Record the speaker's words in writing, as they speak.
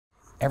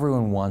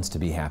Everyone wants to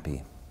be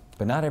happy,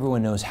 but not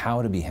everyone knows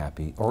how to be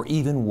happy or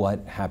even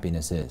what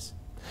happiness is.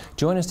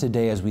 Join us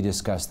today as we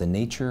discuss the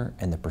nature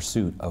and the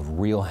pursuit of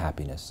real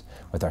happiness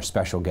with our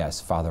special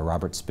guest, Father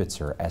Robert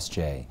Spitzer,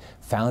 S.J.,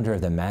 founder of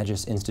the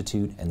Magis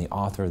Institute and the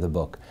author of the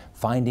book,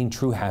 Finding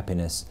True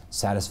Happiness,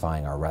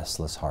 Satisfying Our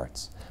Restless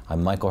Hearts.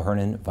 I'm Michael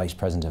Hernon, Vice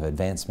President of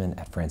Advancement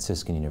at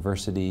Franciscan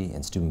University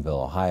in Steubenville,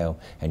 Ohio,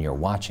 and you're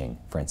watching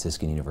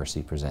Franciscan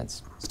University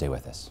Presents. Stay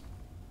with us.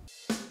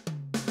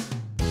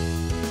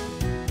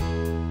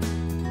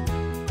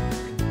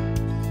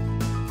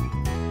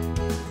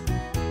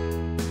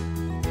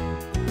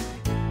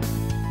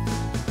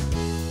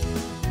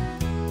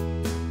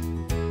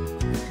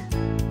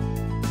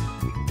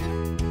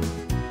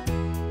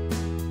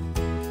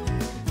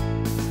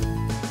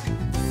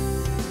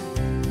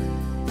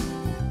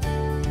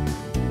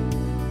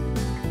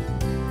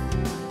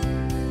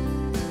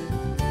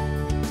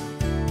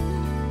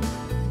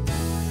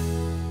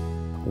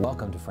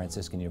 Welcome to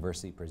Franciscan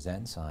University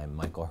Presents. I'm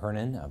Michael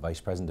Hernon, Vice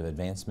President of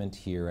Advancement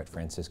here at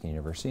Franciscan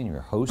University and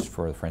your host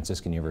for the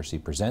Franciscan University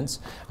Presents.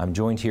 I'm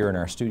joined here in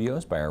our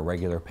studios by our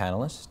regular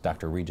panelists,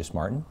 Dr. Regis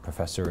Martin,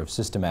 Professor of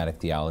Systematic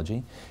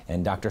Theology,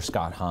 and Dr.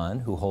 Scott Hahn,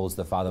 who holds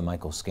the Father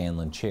Michael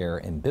Scanlon Chair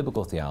in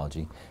Biblical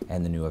Theology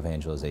and the New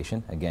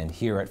Evangelization, again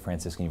here at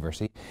Franciscan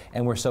University.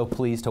 And we're so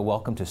pleased to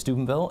welcome to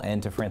Steubenville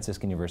and to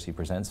Franciscan University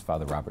Presents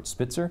Father Robert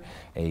Spitzer,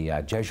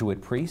 a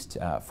Jesuit priest,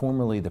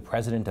 formerly the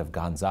president of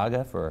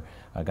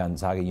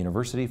Gonzaga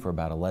University for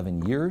about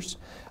 11 years.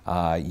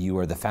 You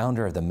are the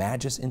founder of the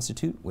Magis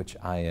Institute, which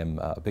I am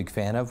a big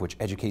fan of, which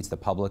educates the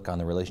public on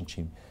the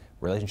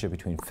relationship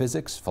between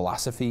physics,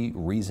 philosophy,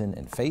 reason,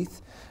 and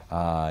faith.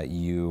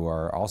 You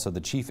are also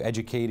the Chief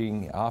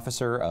Educating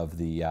Officer of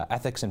the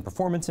Ethics and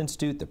Performance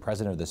Institute, the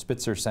President of the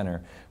Spitzer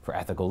Center for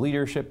Ethical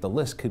Leadership. The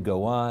list could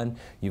go on.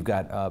 You've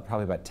got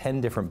probably about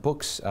 10 different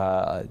books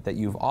that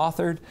you've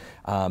authored,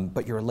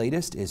 but your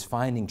latest is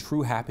Finding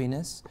True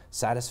Happiness,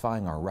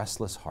 Satisfying Our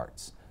Restless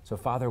Hearts. So,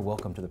 Father,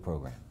 welcome to the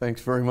program.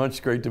 Thanks very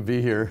much. Great to be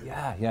here.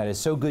 Yeah, it is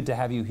so good to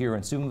have you here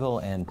in Steubenville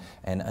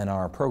and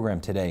our program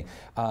today.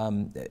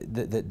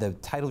 The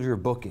title of your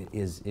book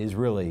is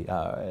really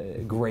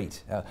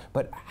great.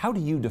 But how do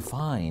you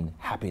define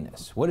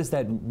happiness? What does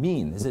that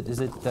mean? Is it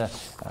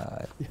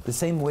the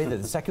same way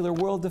that the secular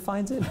world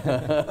defines it? in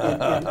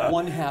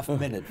 1/2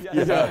 minute.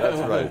 Yeah,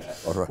 that's right.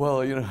 All right.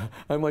 Well, you know,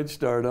 I might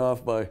start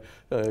off by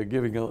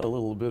giving a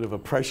little bit of a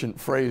prescient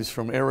phrase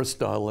from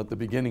Aristotle at the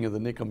beginning of the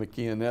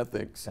Nicomachean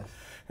Ethics.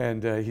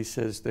 And he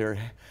says there,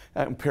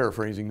 I'm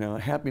paraphrasing now,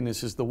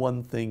 happiness is the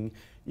one thing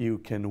you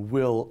can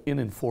will in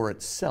and for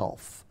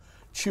itself,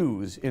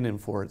 choose in and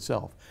for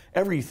itself.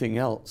 Everything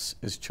else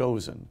is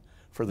chosen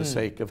for the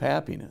sake of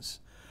happiness.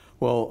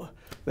 Well,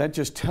 that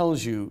just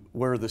tells you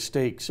where the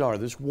stakes are.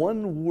 This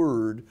one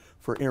word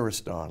for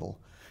Aristotle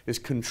is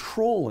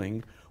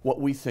controlling what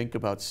we think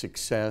about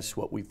success,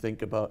 what we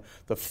think about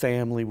the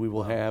family we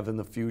will have in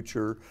the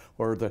future,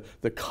 or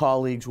the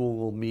colleagues we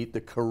will meet,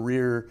 the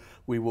career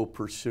we will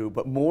pursue.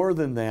 But more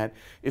than that,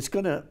 it's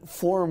going to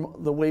form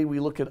the way we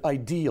look at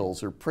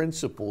ideals or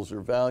principles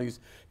or values.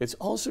 It's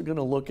also going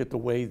to look at the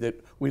way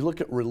that we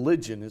look at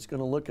religion. It's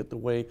going to look at the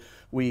way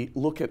we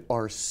look at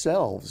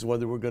ourselves,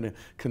 whether we're going to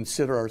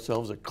consider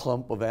ourselves a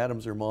clump of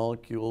atoms or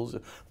molecules,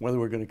 whether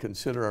we're going to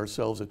consider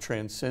ourselves a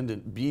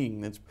transcendent being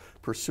that's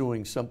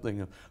pursuing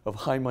something of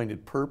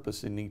high-minded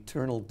purpose and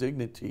eternal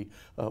dignity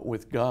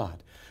with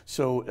God.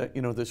 So,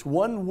 you know, this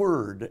one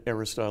word,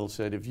 Aristotle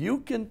said, if you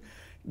can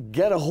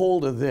get a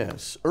hold of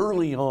this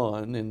early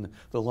on in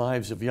the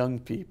lives of young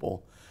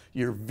people,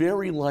 you're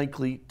very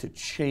likely to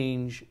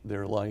change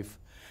their life,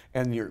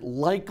 and you're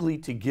likely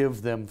to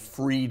give them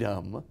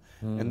freedom.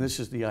 And this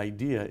is the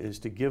idea, is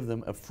to give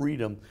them a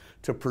freedom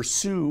to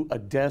pursue a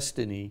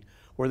destiny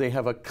where they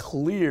have a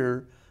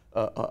clear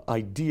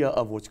idea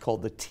of what's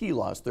called the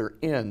telos, their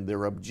end,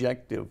 their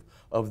objective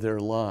of their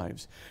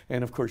lives.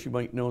 And of course, you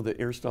might know that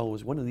Aristotle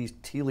was one of these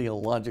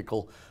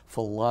teleological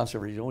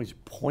philosophers. He's always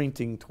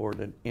pointing toward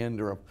an end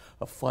or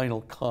a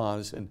final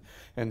cause.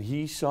 And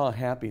he saw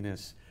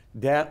happiness.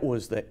 That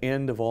was the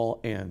end of all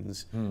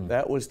ends.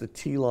 That was the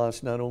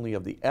telos not only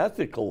of the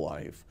ethical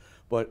life,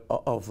 but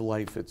of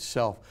life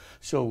itself.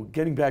 So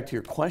getting back to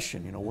your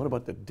question, you know, what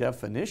about the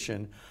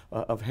definition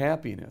of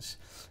happiness?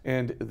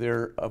 And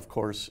there, of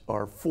course,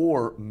 are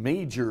 4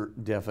 major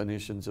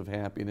definitions of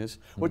happiness,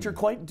 which are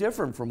quite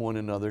different from one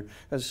another,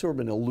 has sort of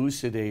been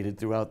elucidated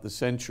throughout the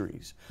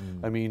centuries.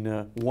 I mean,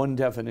 one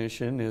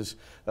definition is,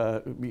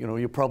 you know,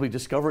 you'll probably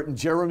discover it in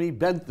Jeremy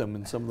Bentham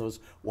and some of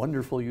those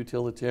wonderful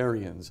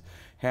utilitarians.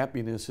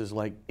 Happiness is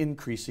like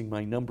increasing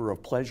my number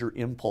of pleasure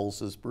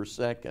impulses per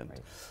second.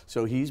 Right.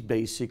 So he's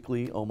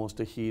basically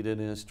almost a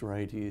hedonist,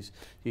 right?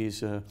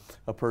 He's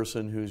a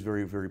person who's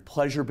very, very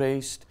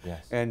pleasure-based.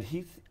 Yes. And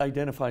he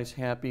identifies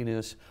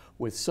happiness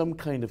with some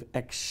kind of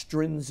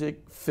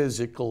extrinsic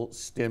physical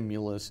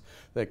stimulus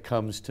that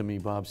comes to me.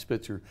 Bob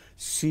Spitzer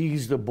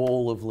sees the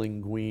bowl of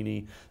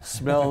linguine,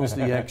 smells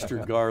the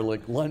extra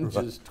garlic,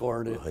 lunges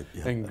toward it,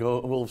 and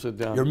wolves it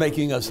down. You're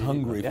making us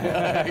hungry.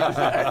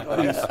 Exactly.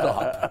 Please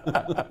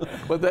stop.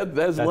 But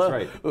that's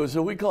right.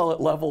 So we call it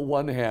level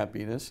 1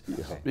 happiness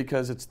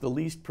because it's the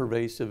least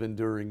pervasive,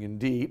 enduring, and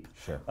deep.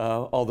 Sure.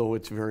 Although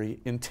it's very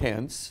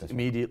intense,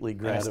 immediately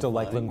gratifying. And I still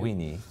like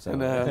linguine. So.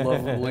 And I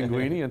love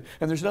linguine,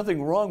 and there's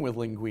nothing wrong with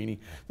linguine.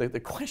 The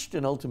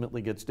question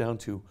ultimately gets down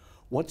to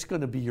what's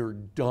going to be your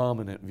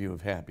dominant view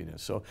of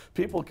happiness. So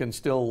people can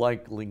still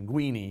like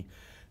linguine.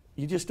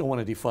 You just don't want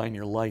to define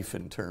your life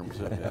in terms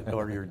of it,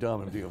 or your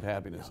dominant view of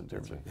happiness in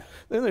terms of it.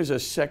 Then there's a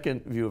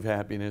second view of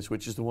happiness,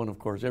 which is the one, of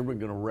course, everyone's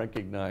going to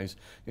recognize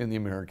in the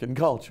American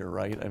culture,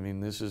 right? I mean,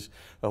 this is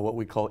what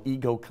we call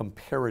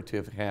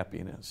ego-comparative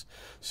happiness.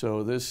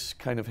 So this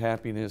kind of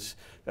happiness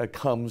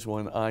comes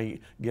when I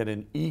get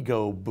an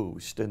ego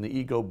boost, and the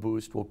ego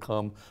boost will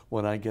come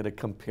when I get a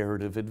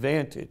comparative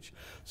advantage.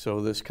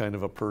 So this kind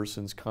of a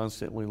person's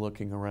constantly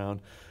looking around,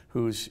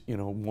 who's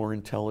more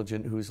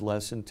intelligent, who's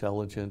less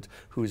intelligent,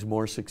 who's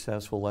more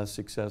successful, less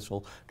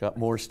successful, got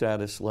more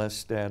status, less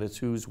status,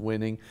 who's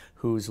winning,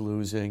 who's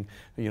losing,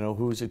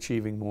 who's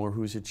achieving more,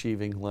 who's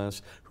achieving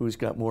less, who's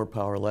got more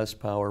power,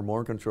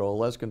 more control,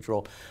 less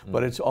control.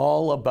 But it's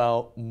all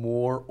about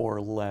more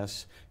or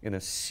less in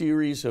a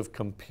series of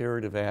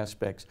comparative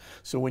aspects.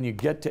 So when you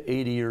get to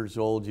 80 years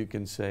old, you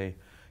can say,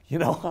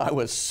 I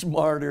was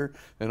smarter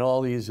than all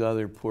these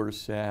other poor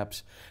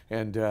saps,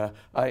 and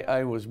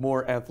I was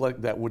more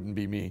athletic, that wouldn't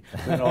be me,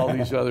 than all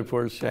these other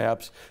poor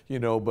saps,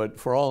 but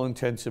for all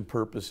intents and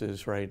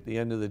purposes, right, at the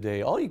end of the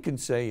day, all you can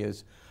say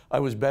is, I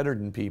was better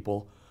than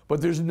people,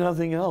 but there's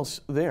nothing else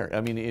there.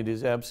 I mean, it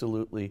is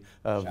absolutely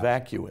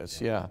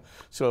vacuous, yeah.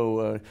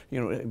 So,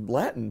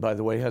 Latin, by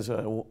the way, has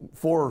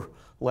 4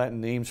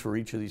 Latin names for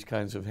each of these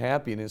kinds of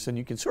happiness, and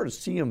you can sort of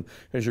see them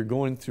as you're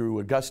going through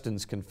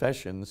Augustine's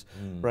Confessions,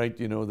 right?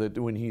 That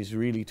when he's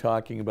really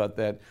talking about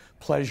that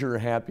pleasure,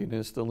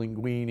 happiness, the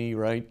linguine,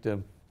 right?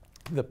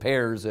 The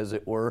pears, as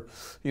it were.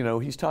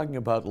 He's talking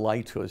about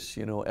laetus,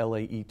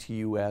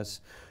 Laetus.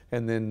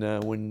 And then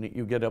when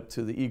you get up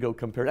to the ego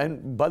comparative,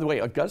 and by the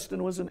way,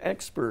 Augustine was an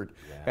expert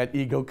at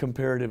ego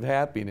comparative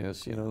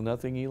happiness.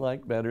 Nothing he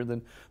liked better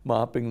than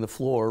mopping the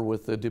floor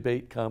with the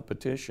debate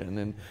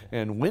competition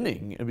and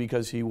winning,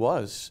 because he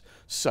was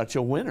such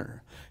a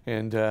winner.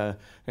 And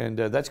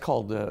that's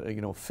called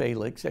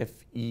Felix,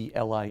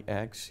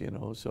 F-E-L-I-X.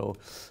 So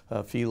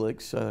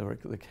Felix,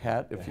 the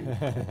cat.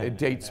 It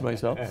dates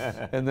myself.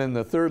 And then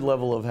the third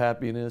level of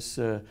happiness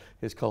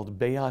is called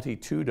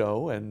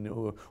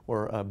beatitudo,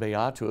 or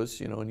beatus.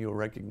 And you'll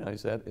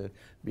recognize that,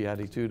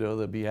 beatitudo,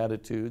 the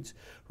Beatitudes,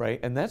 right?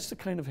 And that's the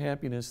kind of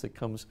happiness that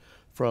comes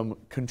from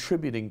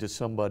contributing to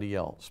somebody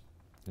else,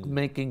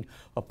 making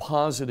a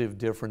positive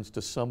difference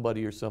to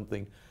somebody or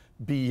something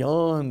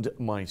beyond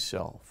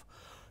myself.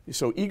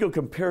 So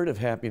ego-comparative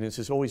happiness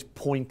is always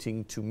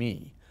pointing to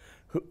me.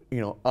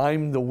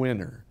 I'm the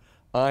winner,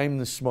 I'm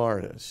the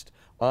smartest,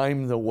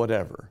 I'm the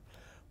whatever.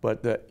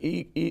 But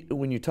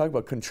when you talk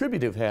about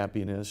contributive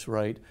happiness,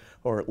 right,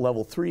 or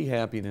level 3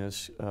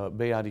 happiness,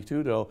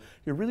 beatitudo,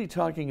 you're really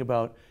talking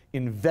about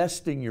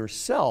investing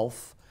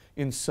yourself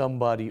in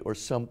somebody or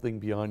something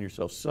beyond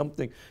yourself.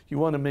 Something you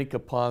want to make a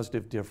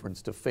positive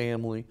difference to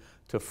family,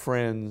 to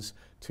friends,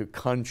 to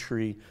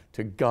country,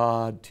 to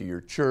God, to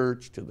your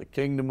church, to the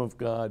kingdom of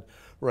God,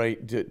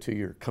 right, to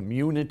your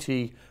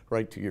community,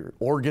 right, to your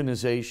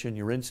organization,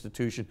 your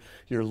institution.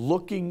 You're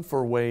looking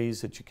for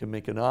ways that you can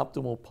make an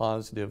optimal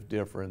positive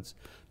difference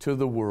to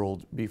the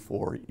world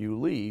before you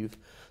leave.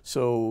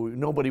 So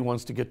nobody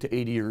wants to get to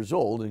 80 years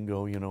old and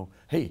go,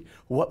 hey,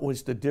 what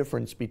was the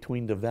difference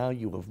between the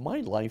value of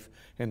my life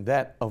and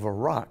that of a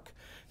rock?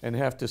 And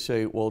have to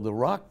say, well, the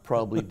rock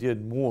probably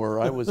did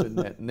more. I was a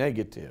net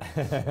negative,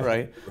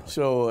 right?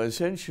 So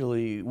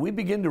essentially, we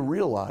begin to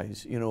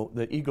realize,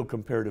 that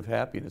ego-comparative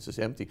happiness is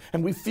empty.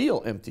 And we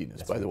feel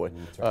emptiness, by the way,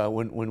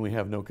 when we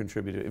have no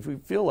contributor. If we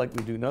feel like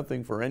we do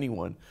nothing for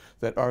anyone,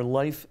 that our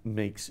life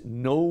makes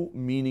no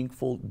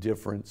meaningful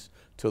difference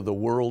to the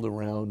world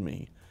around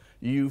me,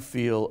 you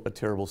feel a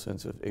terrible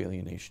sense of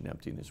alienation,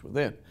 emptiness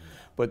within.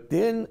 But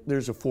then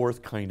there's a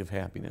fourth kind of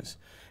happiness.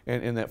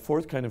 And that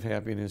fourth kind of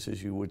happiness,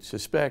 as you would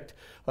suspect,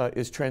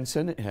 is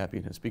transcendent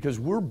happiness, because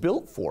we're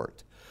built for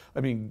it. I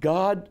mean,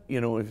 God,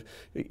 really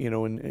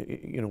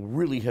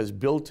has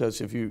built us.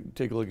 If you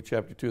take a look at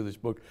chapter 2 of this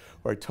book,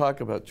 where I talk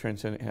about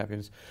transcendent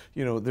happiness,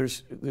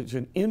 there's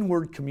an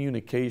inward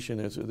communication.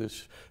 As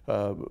this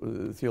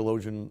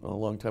theologian a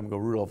long time ago,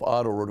 Rudolf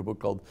Otto, wrote a book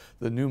called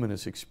The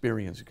Numinous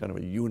Experience, kind of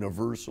a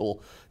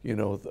universal,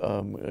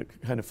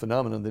 kind of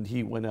phenomenon that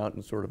he went out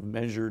and sort of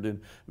measured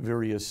in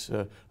various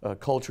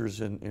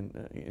cultures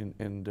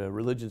and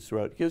religions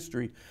throughout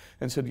history,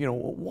 and said,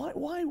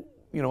 why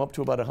up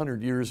to about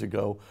 100 years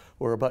ago,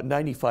 where about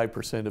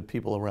 95% of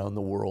people around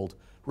the world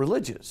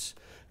religious.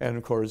 And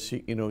of course,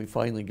 he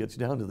finally gets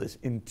down to this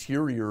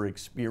interior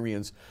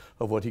experience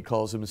of what he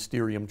calls a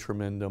mysterium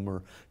tremendum,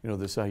 or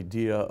this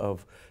idea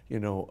of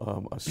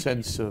a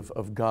sense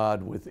of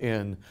God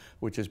within,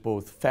 which is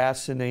both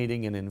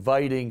fascinating and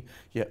inviting,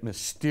 yet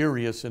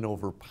mysterious and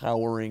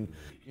overpowering.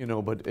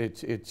 But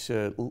it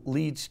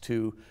leads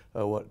to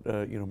what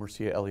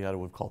Mircea Eliade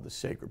would call the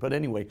sacred. But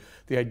anyway,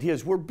 the idea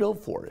is we're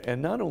built for it.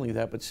 And not only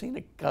that, but St.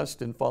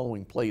 Augustine,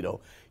 following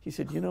Plato, he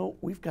said,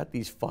 we've got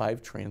these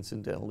 5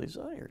 transcendental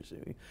desires.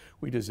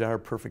 We desire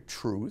perfect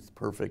truth,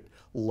 perfect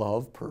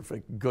love,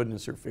 perfect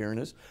goodness or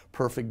fairness,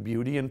 perfect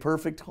beauty, and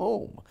perfect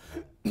home.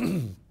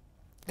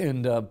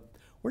 And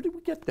where did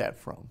we get that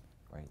from?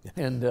 Right.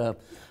 And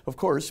of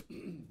course,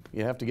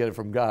 you have to get it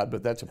from God,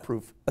 but that's a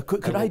proof.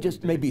 Could I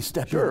just maybe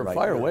step in right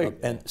fire now away.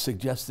 and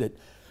suggest that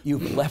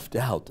you've left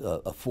out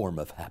a form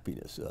of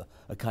happiness,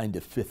 a kind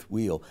of fifth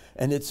wheel,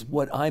 and it's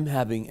what I'm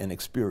having an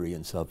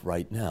experience of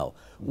right now.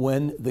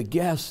 When the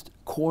guest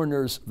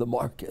corners the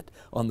market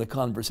on the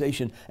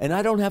conversation, and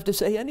I don't have to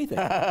say anything.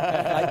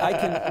 I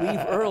can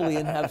leave early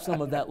and have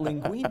some of that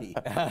linguine.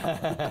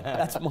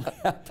 That's my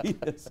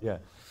happiness. Yeah.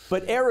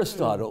 But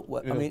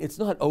Aristotle, I mean, it's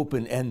not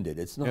open-ended.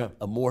 It's not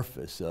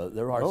amorphous.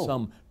 There are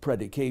some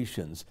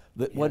predications.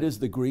 What is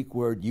the Greek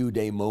word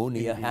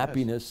eudaimonia,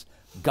 happiness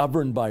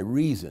governed by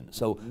reason?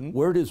 So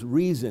where does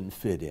reason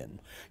fit in?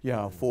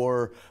 Yeah,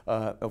 for,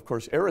 of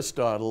course,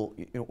 Aristotle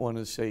wanted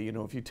to say,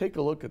 if you take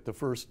a look at the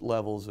first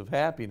levels of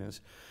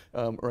happiness,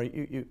 right,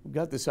 you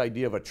got this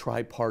idea of a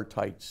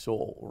tripartite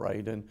soul,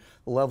 right? And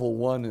level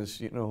 1 is,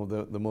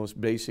 the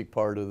most basic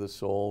part of the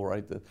soul,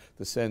 right?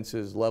 The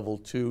senses. Level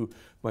 2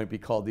 might be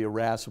called the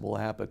irascible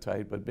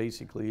appetite, but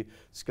basically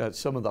it's got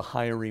some of the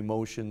higher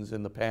emotions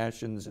and the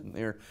passions in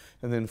there.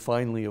 And then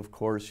finally, of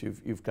course,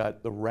 you've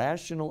got the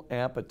rational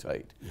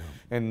appetite. Yeah.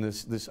 And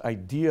this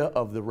idea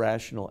of the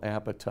rational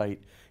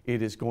appetite,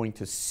 it is going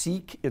to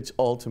seek its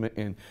ultimate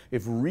end.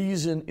 If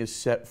reason is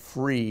set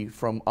free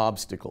from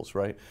obstacles,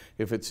 right?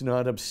 If it's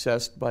not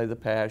obsessed by the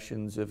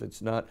passions, if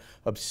it's not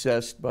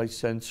obsessed by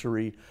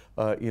sensory,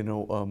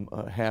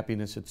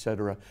 happiness,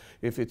 etc.,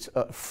 if it's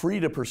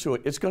free to pursue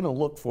it, it's going to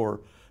look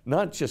for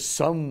not just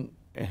some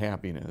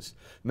happiness,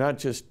 not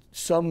just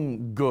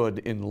some good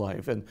in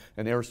life. And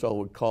Aristotle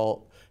would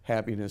call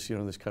happiness,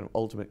 this kind of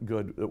ultimate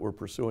good that we're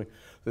pursuing,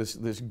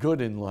 this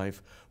good in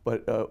life,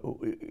 but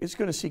it's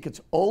going to seek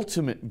its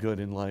ultimate good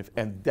in life,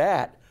 and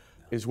that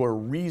is where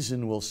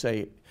reason will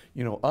say,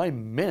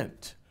 I'm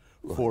meant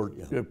for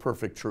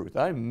perfect truth.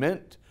 I'm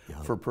meant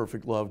for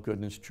perfect love,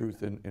 goodness,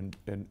 truth, and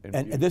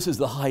this is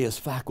the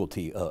highest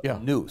faculty,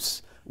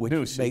 nous, which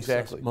makes us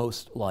exactly.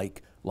 most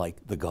like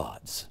the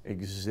gods.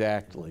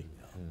 Exactly.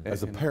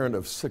 As a parent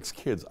of 6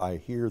 kids, I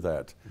hear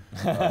that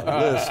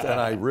list, and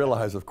I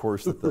realize, of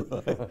course,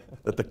 that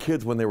the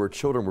kids, when they were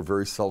children, were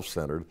very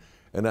self-centered,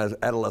 and as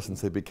adolescents,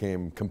 they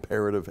became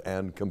comparative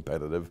and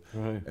competitive.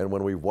 Right. And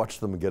when we watch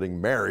them getting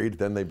married,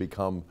 then they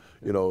become,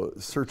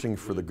 searching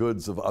for the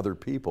goods of other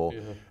people.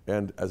 Yeah.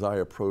 And as I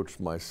approach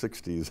my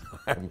 60s,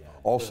 I'm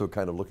also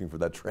kind of looking for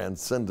that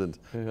transcendent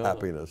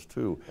happiness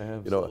too.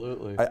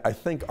 Absolutely. I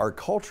think our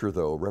culture,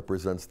 though,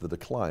 represents the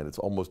decline. It's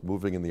almost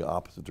moving in the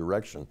opposite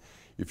direction.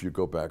 If you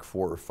go back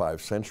 4 or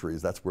 5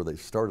 centuries, that's where they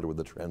started with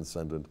the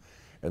transcendent,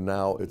 and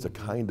now it's a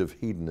kind of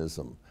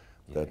hedonism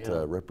that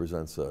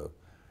represents a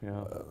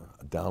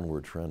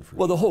downward trend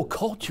for the whole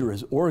culture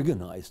is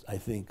organized, I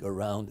think,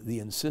 around the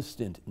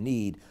insistent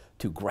need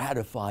to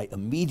gratify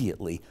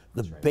immediately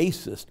the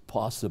basest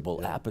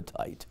possible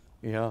appetite.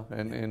 Yeah,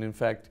 and in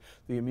fact,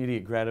 the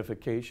immediate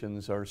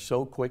gratifications are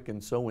so quick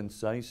and so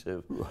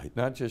incisive,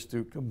 not just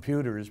through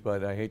computers,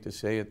 but I hate to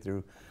say it,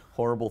 through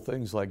horrible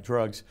things like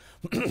drugs.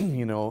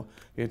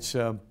 It's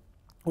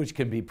which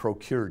can be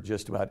procured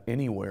just about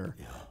anywhere.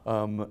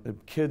 Yeah.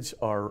 Kids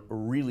are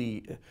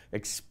really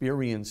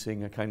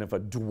experiencing a kind of a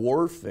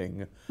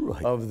dwarfing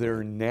of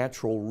their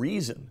natural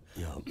reason.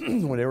 Yeah.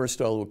 What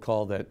Aristotle would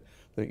call that,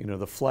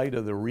 the flight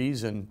of the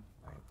reason,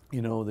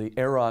 the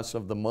eros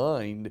of the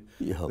mind,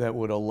 that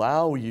would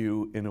allow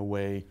you, in a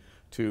way,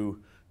 to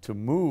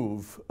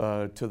move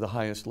to the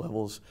highest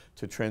levels,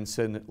 to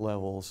transcendent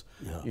levels,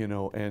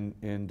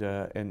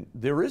 and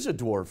there is a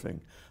dwarfing.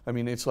 I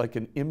mean, it's like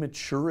an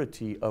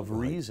immaturity of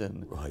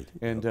reason. Right.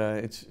 And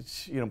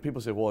it's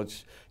people say, well,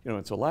 it's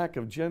a lack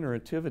of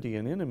generativity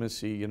and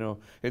intimacy.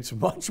 It's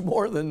much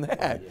more than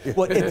that.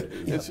 Well,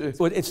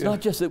 it's not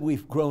just that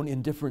we've grown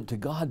indifferent to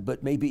God,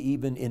 but maybe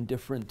even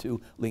indifferent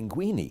to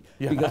linguine,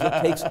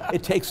 because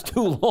it takes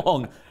too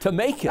long to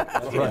make it.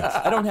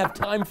 I don't have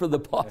time for the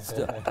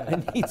pasta.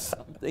 I need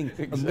something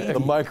immediate. The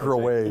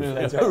microwave.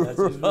 That's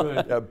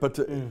right. Yeah, but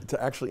to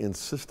actually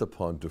insist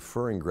upon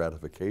deferring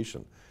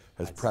gratification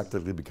has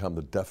practically become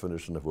the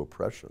definition of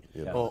oppression.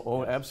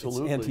 Oh,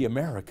 absolutely. It's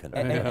anti-American.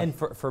 And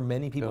for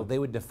many people, they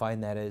would define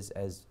that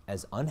as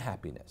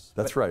unhappiness.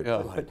 That's right.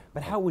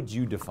 But how would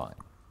you define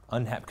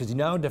unhappy? Because you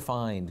now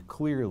defined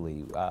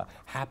clearly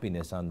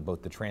happiness on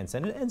both the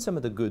transcendent and some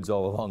of the goods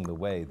all along the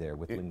way there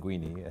with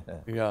linguine.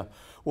 Yeah.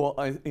 Well,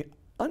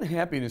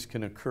 unhappiness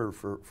can occur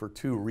for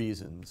two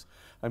reasons.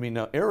 I mean,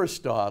 now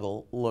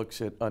Aristotle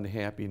looks at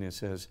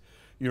unhappiness as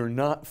you're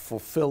not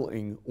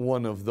fulfilling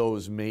one of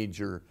those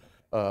major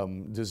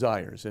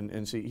desires.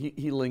 And see,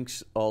 he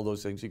links all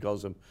those things. He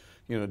calls them,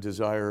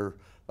 desire,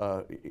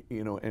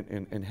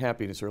 and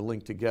happiness are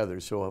linked together.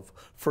 So a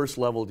first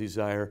level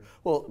desire,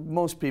 well,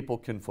 most people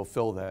can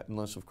fulfill that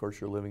unless, of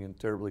course, you're living in a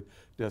terribly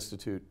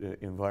destitute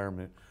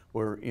environment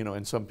where,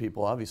 and some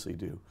people obviously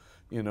do,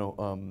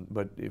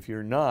 but if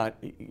you're not,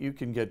 you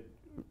can get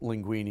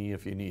linguini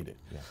if you need it.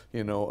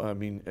 Yeah. I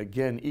mean,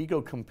 again,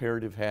 ego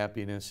comparative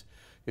happiness,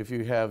 if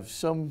you have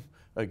some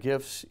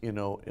gifts,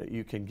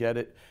 you can get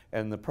it.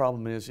 And the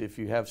problem is if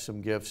you have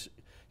some gifts,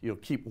 you'll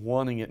keep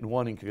wanting it and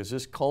wanting, because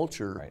this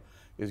culture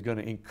is going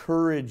to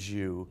encourage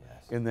you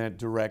in that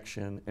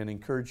direction and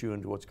encourage you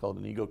into what's called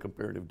an ego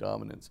comparative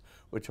dominance,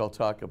 which I'll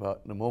talk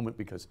about in a moment,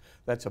 because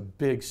that's a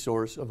big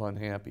source of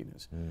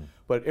unhappiness.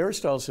 But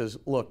Aristotle says,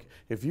 look,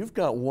 if you've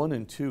got 1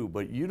 and 2,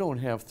 but you don't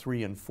have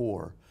 3 and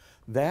 4,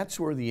 that's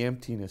where the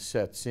emptiness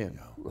sets in.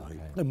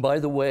 And by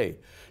the way,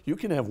 you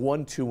can have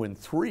 1, 2, and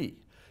 3.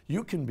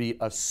 You can be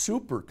a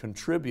super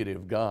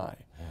contributive guy.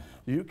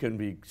 You can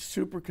be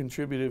super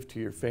contributive to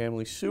your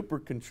family, super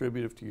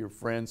contributive to your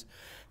friends,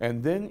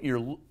 and then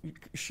you're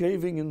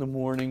shaving in the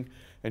morning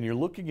and you're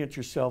looking at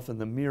yourself in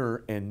the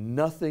mirror and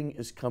nothing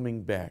is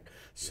coming back.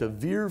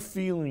 Severe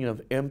feeling of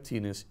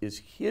emptiness is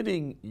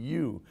hitting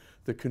you,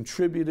 the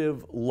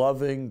contributive,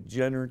 loving,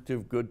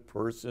 generative, good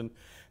person,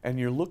 and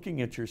you're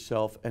looking at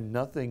yourself and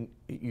nothing,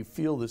 you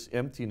feel this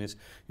emptiness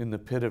in the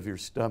pit of your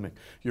stomach.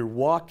 You're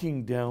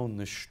walking down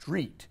the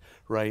street,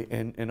 right,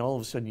 and all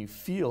of a sudden you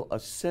feel a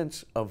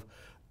sense of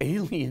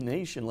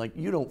alienation, like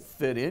you don't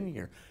fit in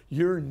here.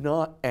 You're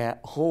not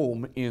at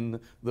home in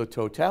the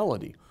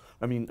totality.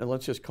 I mean,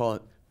 let's just call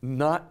it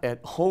not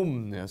at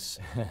homeness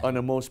on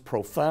a most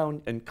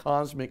profound and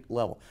cosmic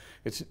level.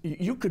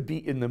 You could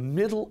be in the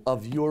middle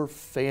of your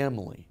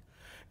family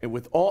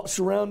and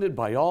surrounded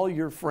by all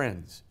your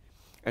friends,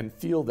 and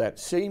feel that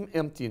same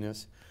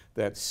emptiness,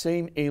 that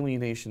same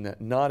alienation, that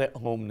not at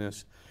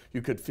homeness.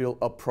 You could feel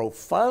a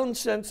profound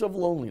sense of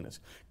loneliness,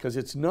 because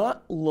it's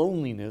not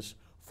loneliness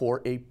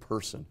for a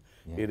person.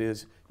 It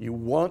is, you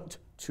want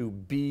to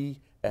be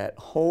at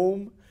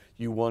home,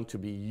 you want to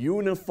be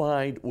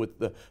unified with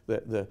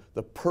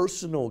the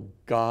personal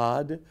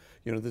God,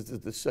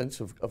 the sense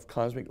of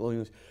cosmic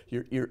loneliness.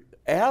 You're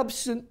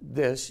absent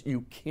this,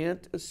 you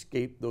can't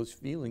escape those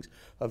feelings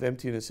of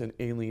emptiness and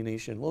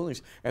alienation and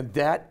loneliness. And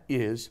that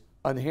is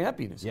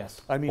unhappiness.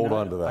 Yes. I mean, hold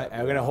on to that.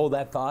 I'm going to hold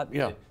that thought.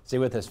 Yeah. Stay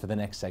with us for the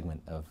next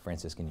segment of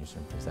Franciscan Youth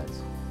Presents.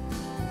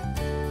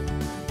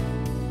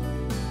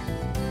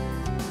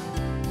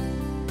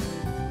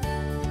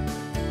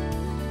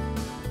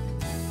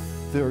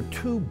 There are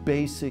two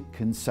basic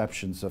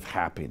conceptions of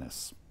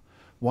happiness.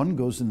 One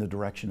goes in the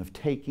direction of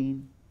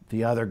taking,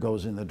 the other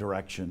goes in the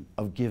direction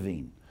of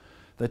giving.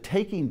 The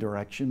taking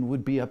direction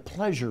would be a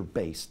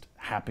pleasure-based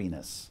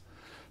happiness.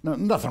 Now,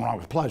 nothing wrong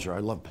with pleasure. I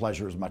love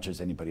pleasure as much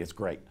as anybody. It's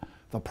great.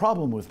 The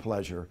problem with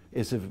pleasure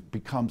is if it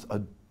becomes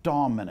a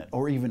dominant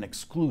or even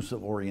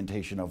exclusive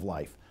orientation of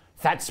life.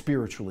 That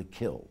spiritually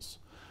kills.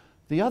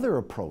 The other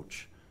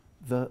approach,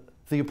 the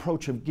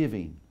approach of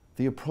giving,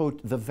 the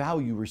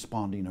value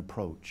responding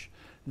approach,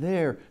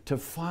 there to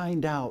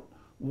find out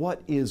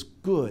what is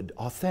good,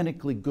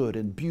 authentically good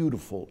and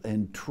beautiful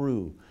and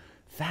true.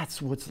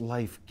 That's what's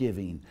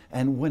life-giving.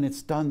 And when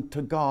it's done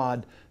to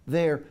God,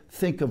 there,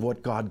 think of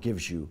what God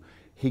gives you.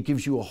 He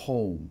gives you a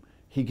home.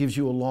 He gives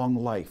you a long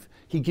life.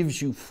 He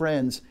gives you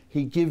friends.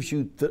 He gives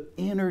you the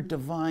inner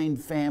divine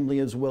family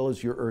as well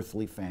as your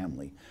earthly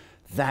family.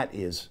 That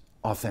is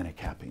authentic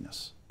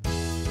happiness.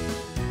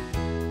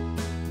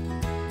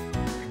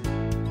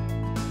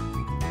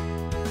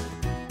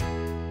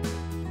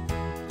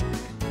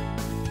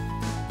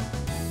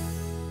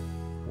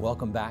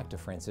 Welcome back to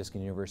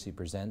Franciscan University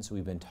Presents.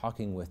 We've been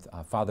talking with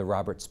Father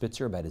Robert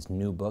Spitzer about his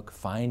new book,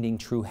 Finding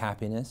True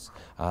Happiness,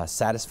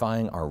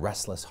 Satisfying Our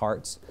Restless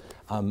Hearts.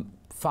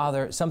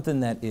 Father,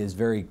 something that is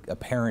very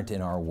apparent in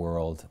our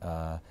world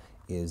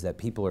is that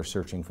people are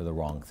searching for the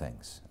wrong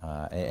things.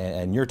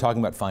 And you're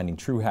talking about finding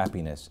true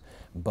happiness,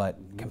 but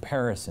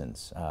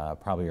comparisons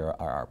probably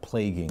are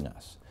plaguing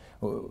us.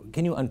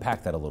 Can you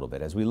unpack that a little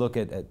bit as we look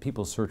at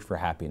people's search for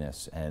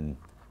happiness and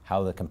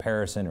how the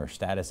comparison or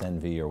status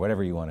envy or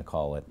whatever you want to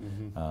call it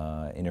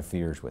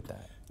interferes with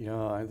that?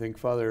 Yeah, I think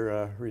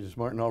Father Regis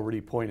Martin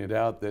already pointed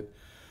out that,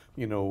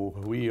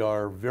 we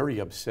are very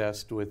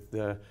obsessed with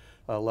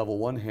level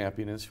 1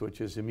 happiness,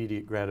 which is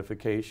immediate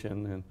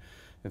gratification, and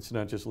it's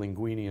not just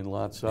linguini and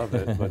lots of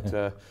it,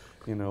 but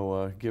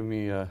give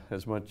me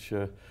as much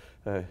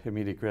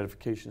immediate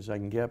gratification as I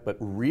can get. But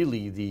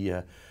really,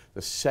 the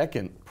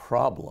second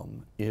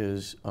problem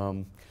is,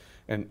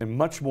 and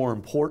much more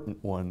important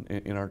one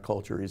in our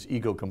culture, is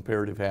ego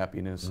comparative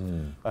happiness.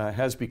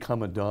 Has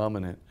become a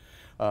dominant.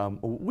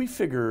 We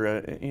figure,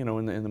 in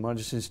the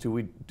Magis Center,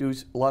 we do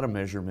a lot of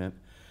measurement,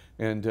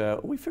 And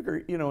we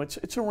figure, you know,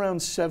 it's around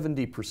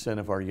 70%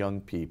 of our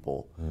young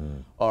people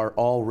are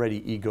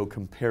already ego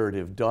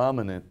comparative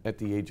dominant at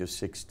the age of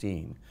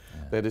 16.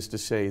 Yeah. That is to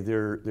say,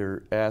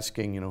 they're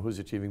asking, you know, who's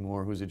achieving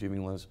more, who's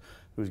achieving less,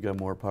 who's got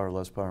more power,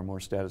 less power, more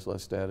status,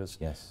 less status,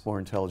 yes. more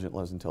intelligent,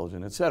 less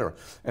intelligent, et cetera.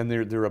 And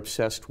they're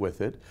obsessed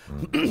with it.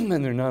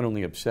 And they're not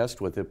only obsessed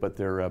with it, but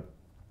they're,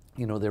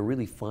 you know, they're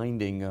really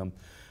finding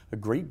a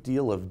great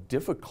deal of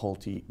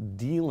difficulty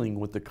dealing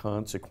with the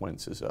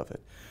consequences of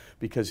it.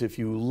 Because if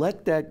you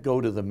let that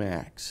go to the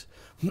max,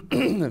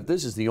 if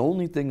this is the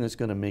only thing that's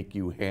going to make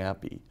you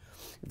happy,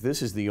 if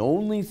this is the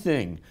only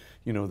thing,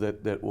 you know,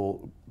 that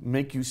will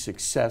make you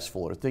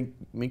successful or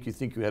make you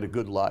think you had a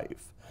good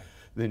life,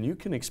 then you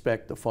can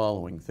expect the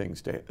following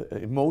things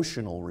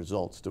emotional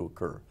results to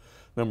occur.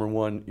 Number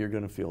one, you're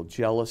going to feel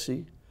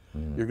jealousy.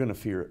 You're going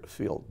to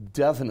feel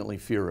definitely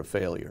fear of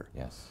failure.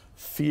 Yes.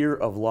 Fear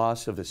of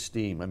loss of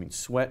esteem. I mean,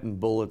 sweating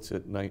bullets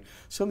at night.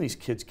 Some of these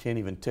kids can't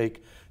even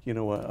take, you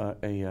know,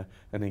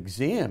 an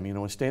exam, you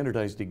know, a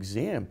standardized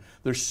exam.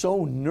 They're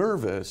so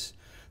nervous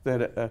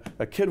that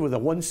a kid with a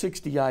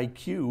 160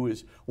 IQ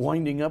is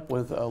winding up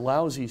with a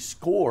lousy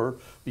score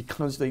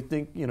because they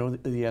think, you know,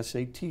 the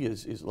SAT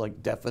is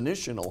like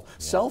definitional,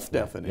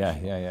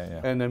 self-definition.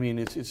 Yeah. And I mean,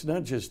 it's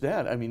not just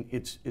that. I mean,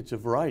 it's a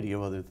variety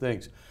of other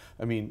things.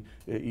 I mean,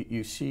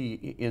 you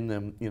see in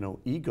them, you know,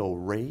 ego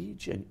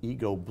rage and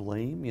ego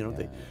blame, you know,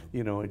 they,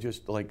 you know,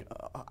 just like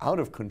out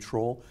of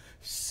control,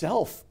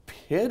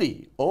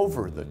 self-pity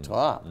over the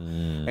top.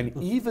 And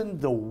even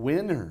the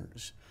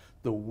winners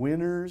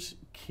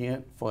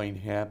can't find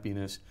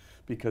happiness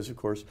because, of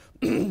course,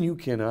 you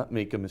cannot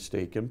make a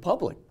mistake in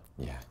public.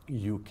 Yeah.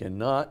 You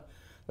cannot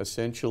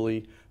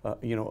essentially,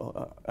 you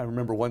know, I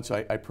remember once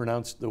I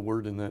pronounced the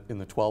word in the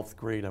 12th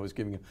grade. I was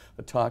giving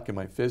a talk in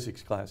my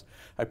physics class.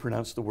 I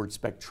pronounced the word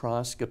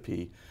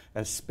spectroscopy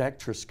as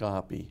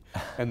spectroscopy.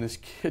 And this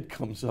kid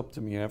comes up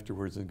to me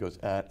afterwards and goes,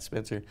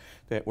 Spencer,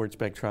 that word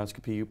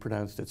spectroscopy, you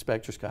pronounced it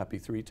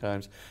spectroscopy 3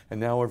 times, and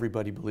now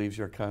everybody believes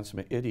you're a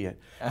consummate idiot.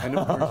 And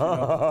of course,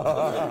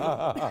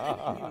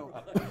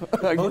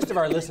 you know, most of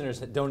our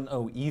listeners don't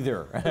know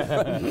either.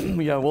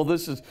 Yeah, well,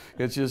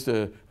 it's just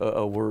a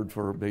word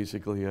for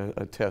basically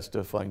a test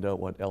to find out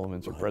what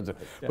elements are present.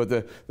 Yeah.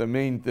 But the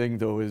main thing,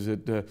 though, is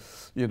that,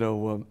 you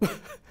know,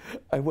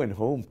 I went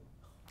home,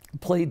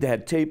 played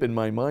that tape in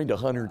my mind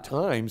 100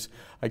 times.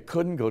 I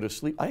couldn't go to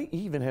sleep. I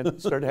even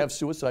started to have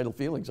suicidal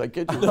feelings. I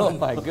kid you not. Oh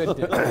my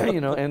goodness.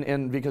 You know,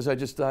 and because I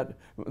just thought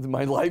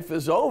my life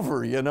is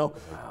over. You know,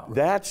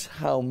 that's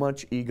how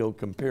much ego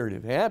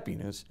comparative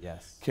happiness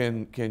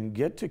can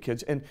get to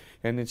kids, and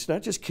it's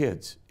not just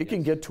kids. It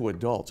can get to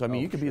adults. I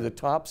mean, you could be the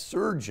top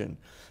surgeon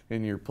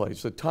in your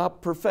place, the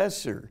top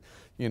professor.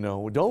 You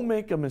know, don't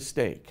make a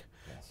mistake.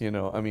 You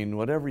know, I mean,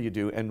 whatever you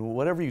do,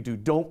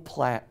 don't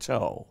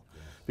plateau.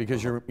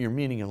 Because your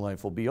meaning in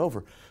life will be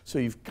over. So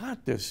you've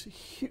got this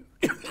huge,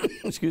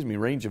 excuse me,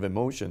 range of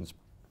emotions,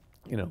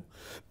 you know,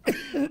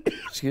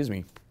 excuse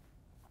me,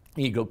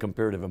 ego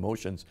comparative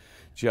emotions,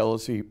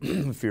 jealousy,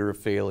 fear of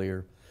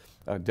failure,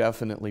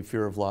 definitely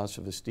fear of loss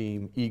of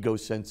esteem, ego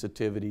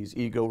sensitivities,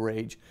 ego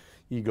rage,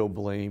 ego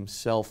blame,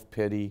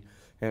 self-pity,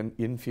 and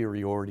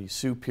inferiority,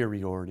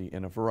 superiority,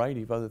 and a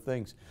variety of other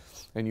things.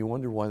 And you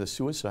wonder why the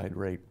suicide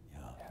rate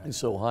is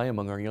so high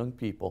among our young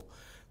people.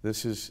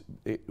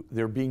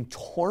 They're being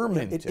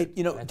tormented.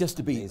 You know, just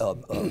to be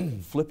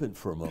flippant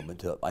for a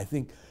moment, I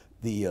think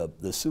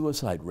the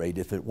suicide rate,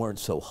 if it weren't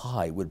so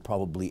high, would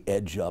probably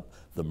edge up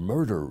the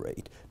murder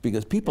rate,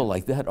 because people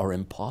like that are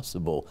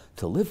impossible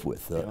to live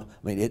with. I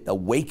mean, it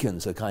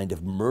awakens a kind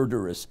of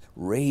murderous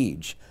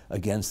rage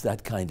against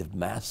that kind of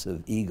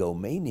massive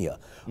egomania.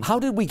 How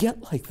did we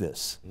get like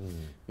this?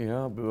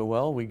 Yeah,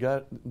 well, we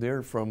got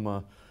there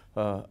from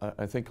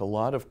I think a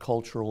lot of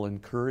cultural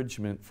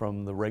encouragement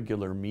from the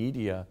regular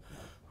media,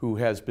 who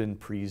has been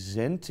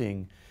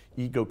presenting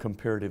ego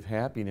comparative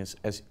happiness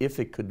as if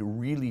it could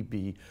really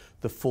be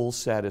the full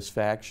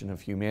satisfaction of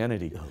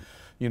humanity.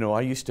 You know,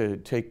 I used to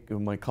take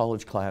my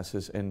college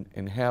classes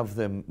and have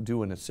them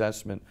do an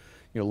assessment,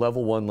 you know,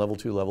 level 1, level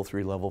 2, level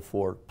 3, level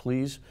 4.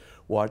 Please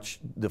watch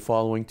the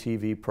following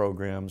TV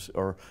programs,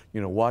 or, you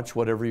know, watch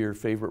whatever your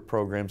favorite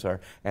programs are,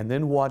 and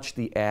then watch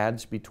the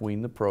ads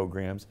between the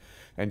programs,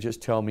 and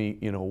just tell me,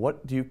 you know,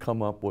 what do you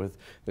come up with?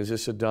 Is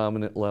this a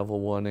dominant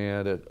level 1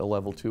 ad, a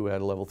level 2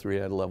 ad, a level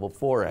 3 ad, a level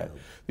 4 ad?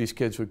 These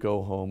kids would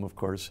go home, of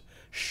course,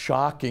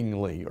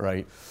 shockingly,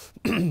 right?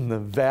 The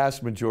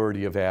vast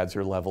majority of ads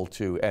are level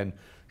 2, and,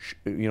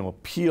 you know,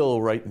 appeal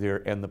right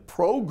there, and the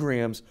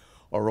programs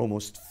are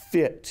almost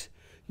fit,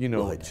 you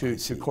know,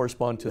 to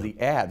correspond to the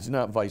ads,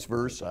 not vice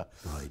versa.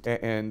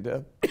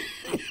 And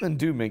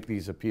do make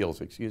these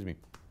appeals, excuse me.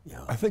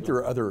 I think there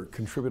are other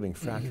contributing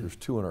factors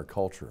too in our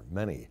culture,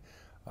 many.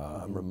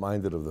 I'm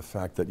reminded of the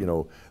fact that, you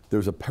know,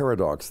 there's a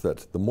paradox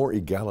that the more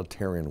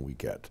egalitarian we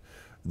get,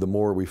 the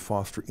more we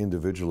foster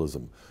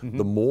individualism,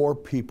 the more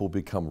people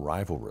become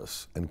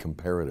rivalrous and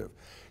comparative.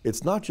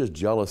 It's not just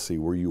jealousy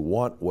where you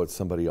want what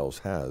somebody else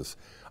has.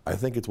 I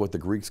think it's what the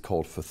Greeks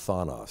called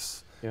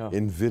phthanos.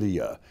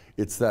 invidia.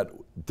 It's that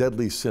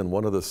deadly sin,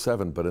 one of the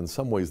 7, but in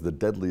some ways the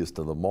deadliest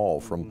of them all.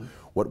 From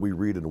what we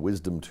read in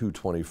Wisdom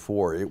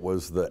 2:24, it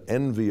was the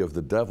envy of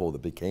the devil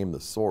that became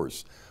the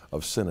source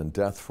of sin and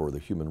death for the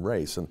human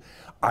race. And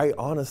I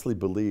honestly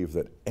believe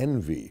that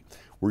envy,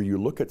 where you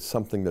look at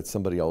something that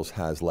somebody else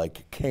has,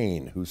 like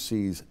Cain, who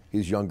sees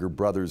his younger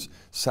brother's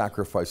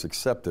sacrifice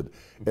accepted,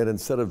 and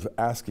instead of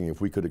asking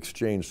if we could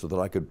exchange so that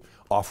I could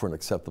offer an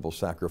acceptable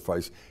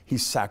sacrifice, he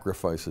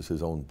sacrifices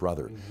his own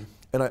brother.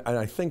 And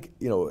I think,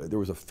 you know, there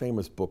was a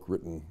famous book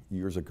written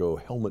years ago,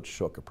 Helmut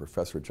Schuck, a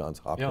professor at Johns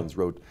Hopkins,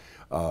 wrote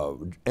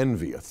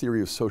Envy, a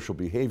Theory of Social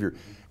Behavior.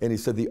 And he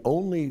said the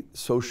only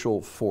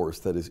social force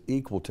that is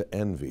equal to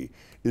envy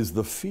is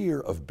the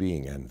fear of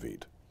being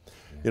envied.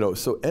 You know,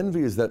 so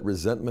envy is that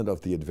resentment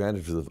of the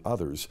advantages of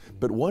others.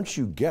 But once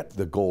you get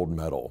the gold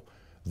medal,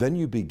 then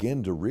you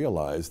begin to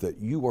realize that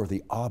you are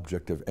the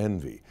object of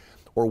envy.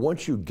 Or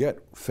once you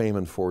get fame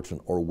and fortune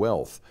or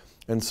wealth.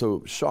 And so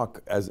Schuck,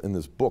 as in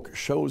this book,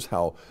 shows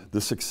how the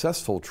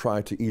successful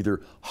try to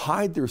either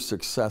hide their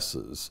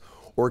successes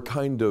or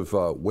kind of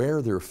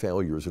wear their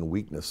failures and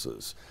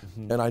weaknesses.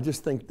 And I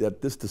just think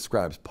that this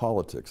describes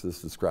politics,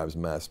 this describes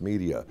mass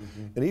media,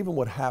 and even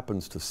what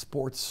happens to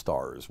sports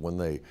stars when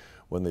they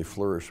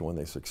flourish, when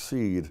they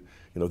succeed.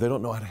 You know, they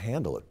don't know how to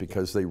handle it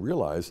because they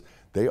realize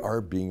they are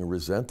being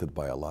resented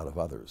by a lot of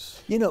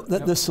others. You know,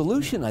 the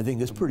solution, I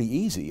think, is pretty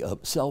easy,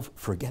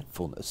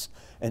 self-forgetfulness.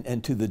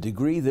 And to the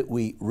degree that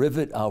we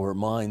rivet our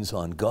minds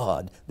on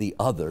God, the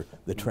other,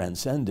 the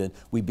transcendent,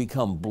 we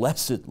become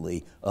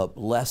blessedly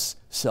less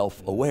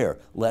self-aware,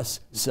 less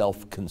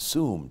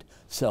self-consumed,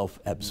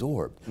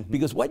 self-absorbed.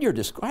 Because what you're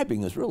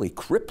describing is really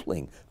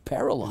crippling,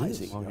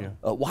 paralyzing.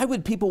 Why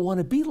would people want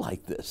to be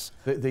like this?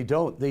 They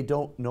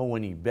don't know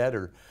any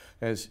better.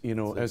 As you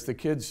know, as the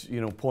kids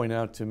point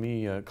out to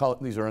me,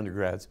 these are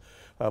undergrads,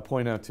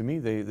 point out to me,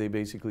 they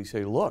basically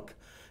say, look,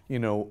 you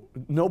know,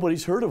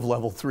 nobody's heard of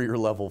level 3 or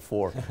level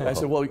 4. I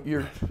said, well,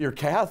 you're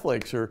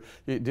Catholics, or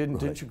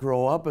didn't you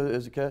grow up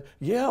as a Catholic?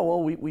 Yeah,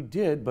 well, we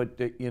did, but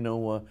it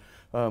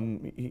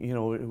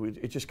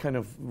just kind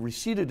of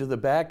receded to the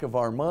back of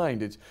our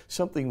mind. It's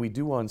something we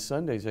do on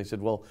Sundays. I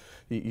said, well,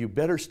 you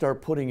better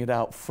start putting it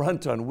out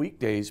front on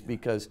weekdays,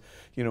 because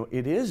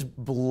it is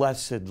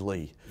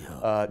blessedly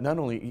not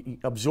only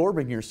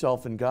absorbing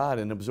yourself in God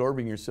and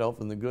absorbing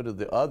yourself in the good of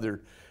the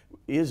other,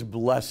 is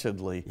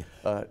blessedly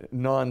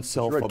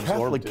non-self-absorbed.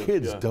 Catholic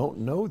kids don't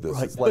know this.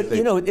 Right. It's like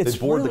they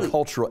board really the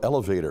cultural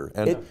elevator,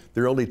 and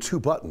there are only 2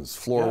 buttons,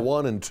 floor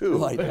 1 and 2,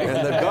 Right.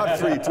 and they've got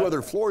 2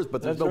 other floors,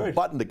 but there's no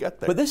button to get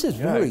there. But this is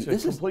very...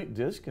 It's a complete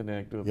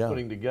disconnect of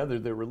putting together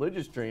their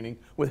religious training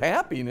with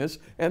happiness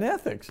and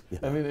ethics.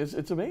 I mean,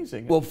 it's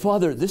amazing. Well,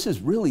 Father, this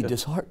is really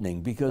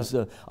disheartening, because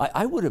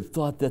I would have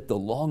thought that the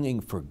longing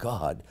for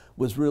God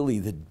was really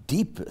the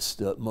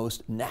deepest,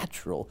 most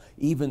natural,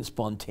 even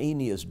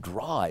spontaneous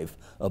drive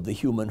of the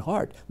human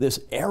heart. This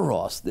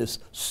eros, this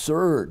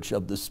surge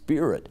of the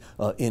spirit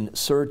in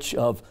search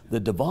of the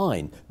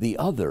divine, the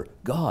other,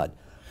 God.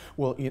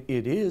 Well,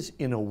 it is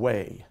in a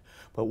way,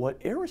 but what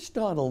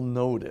Aristotle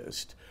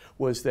noticed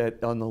was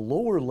that on the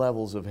lower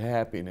levels of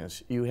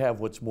happiness, you have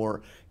what's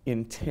more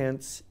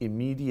intense,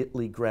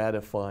 immediately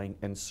gratifying,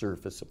 and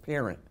surface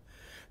apparent.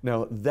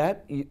 Now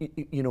that,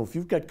 if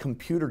you've got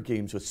computer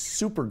games with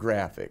super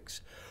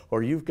graphics,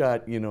 or you've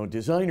got,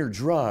 designer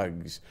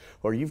drugs,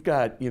 or you've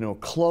got,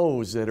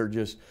 clothes that are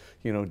just,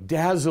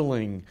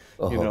 dazzling,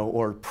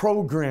 or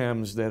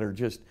programs that are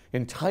just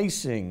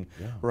enticing,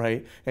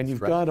 right? And you've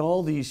got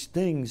all these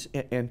things,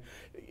 and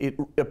it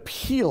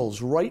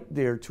appeals right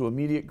there to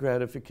immediate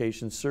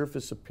gratification,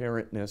 surface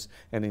apparentness,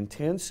 and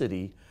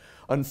intensity.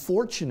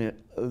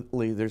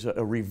 Unfortunately, there's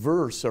a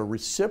reverse, a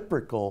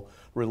reciprocal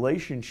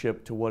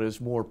relationship to what is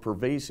more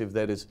pervasive.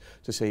 That is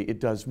to say, it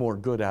does more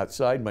good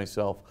outside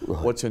myself.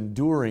 Right. What's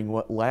enduring,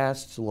 what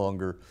lasts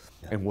longer,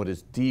 and what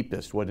is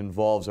deepest, what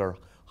involves our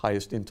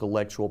highest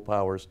intellectual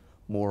powers,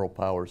 moral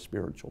powers,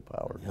 spiritual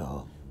powers.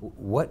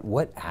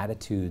 What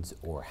attitudes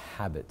or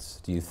habits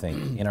do you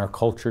think in our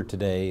culture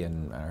today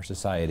and our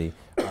society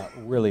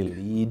really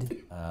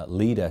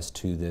lead us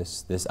to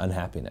this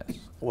unhappiness?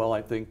 Well,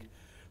 I think,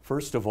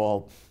 first of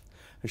all,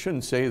 I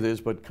shouldn't say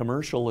this, but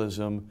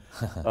commercialism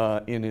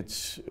in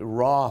its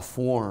raw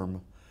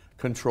form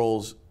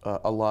controls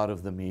a lot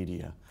of the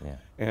media.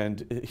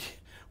 And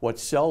what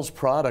sells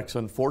products,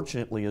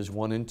 unfortunately, is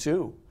 1 and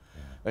 2.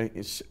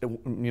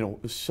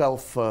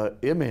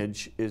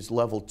 Self-image is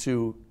level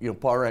 2,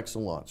 par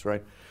excellence,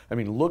 right? I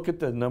mean, look at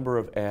the number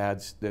of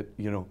ads that,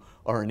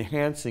 are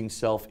enhancing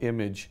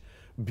self-image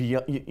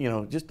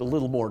beyond, just a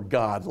little more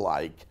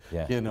godlike,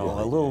 a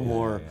little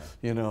more,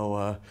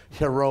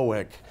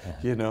 heroic,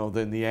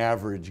 than the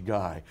average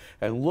guy.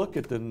 And look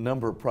at the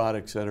number of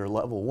products that are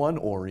level 1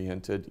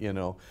 oriented,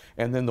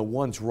 and then the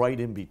ones right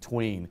in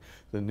between,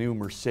 the new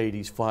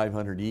Mercedes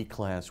 500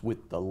 E-Class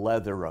with the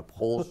leather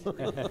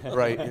upholstery,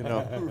 right?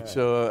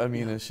 So I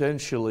mean,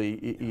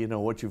 essentially,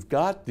 what you've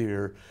got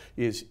there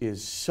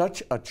is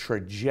such a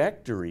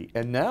trajectory,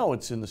 and now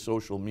it's in the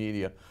social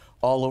media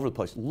all over the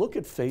place. Look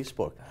at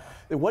Facebook.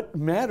 What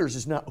matters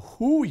is not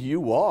who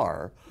you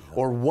are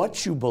or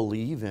what you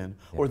believe in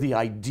or the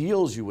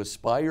ideals you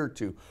aspire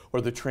to or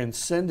the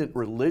transcendent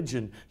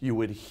religion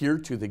you adhere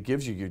to that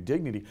gives you your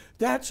dignity.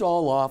 That's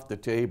all off the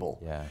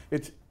table. Yeah.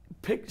 It's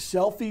pick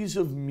selfies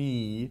of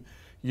me,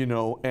 you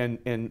know, and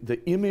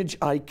the image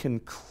I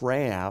can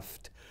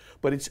craft,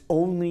 but it's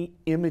only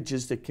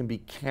images that can be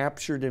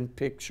captured in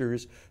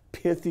pictures,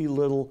 pithy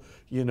little,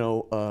 you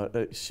know,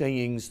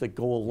 sayings that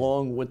go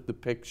along with the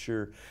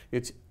picture.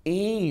 It's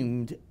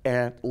aimed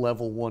at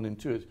level 1 and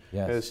 2.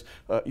 As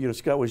you know,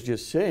 Scott was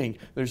just saying,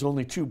 there's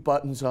only 2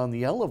 buttons on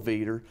the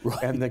elevator,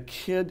 and the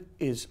kid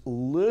is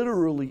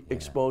literally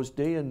exposed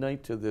day and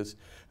night to this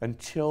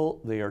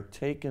until they are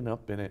taken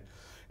up in it.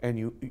 And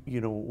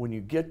you know, when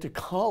you get to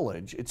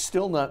college, it's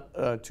still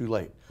not too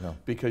late,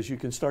 because you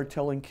can start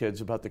telling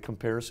kids about the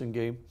comparison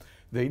game.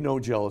 They know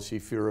jealousy,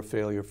 fear of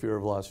failure, fear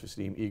of loss of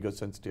esteem, ego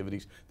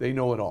sensitivities. They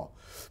know it all.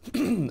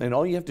 And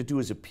all you have to do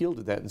is appeal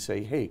to that and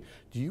say, hey,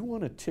 do you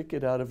want a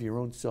ticket out of your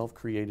own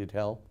self-created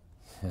hell?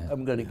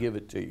 I'm going to give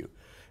it to you.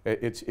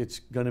 It's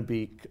going to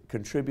be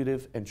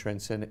contributive and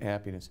transcendent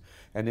happiness.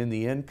 And in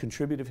the end,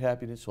 contributive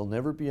happiness will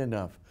never be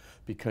enough,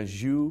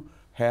 because you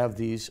have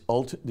these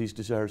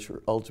desires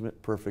for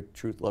ultimate, perfect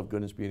truth, love,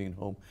 goodness, beauty, and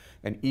home.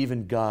 And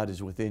even God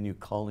is within you,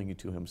 calling you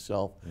to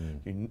himself.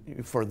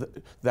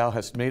 Thou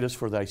hast made us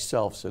for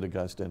thyself, said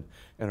Augustine,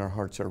 and our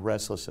hearts are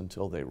restless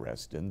until they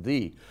rest in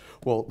thee.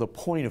 Well, the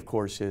point, of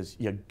course, is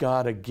you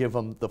gotta give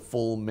them the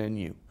full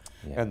menu.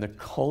 And the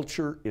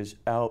culture is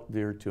out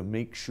there to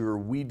make sure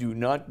we do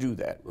not do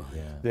that.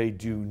 They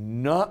do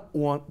not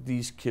want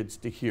these kids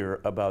to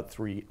hear about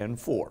 3 and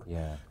 4.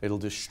 It'll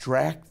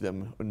distract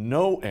them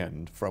no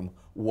end from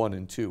 1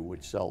 and 2,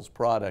 which sells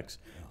products.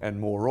 And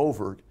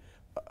moreover,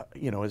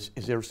 you know, as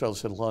Aristotle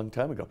said a long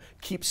time ago,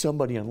 keep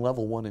somebody on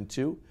level 1 and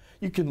 2.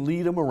 You can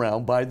lead them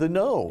around by the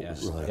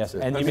nose.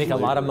 And you make a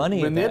lot of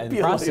money in the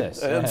process.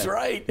 That's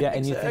right. Yeah,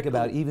 and you think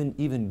about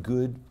even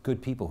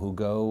good people who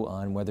go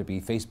on, whether it be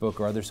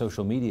Facebook or other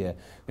social media,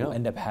 who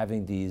end up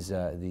having these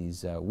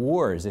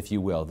wars, if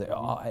you will.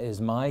 Is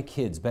my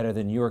kids better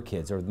than your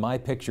kids, or my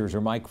pictures,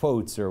 or my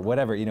quotes, or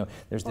whatever? You know,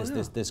 there's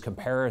this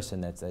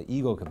comparison. That's an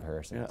ego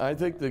comparison. I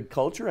think the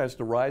culture has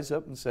to rise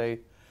up and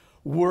say,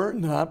 we're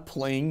not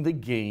playing the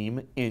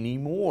game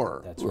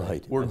anymore. That's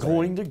right. We're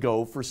going to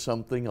go for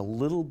something a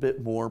little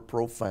bit more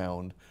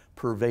profound,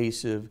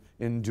 pervasive,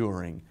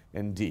 enduring,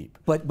 and deep.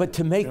 But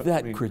to make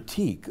that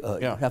critique,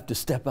 you have to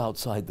step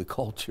outside the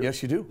culture.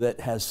 Yes, you do. That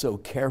has so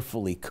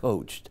carefully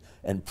coached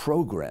and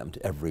programmed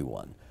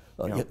everyone.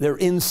 They're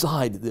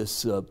inside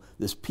this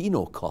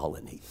penal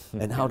colony,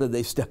 and how do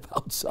they step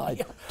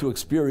outside to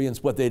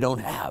experience what they don't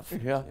have?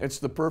 Yeah, it's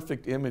the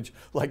perfect image,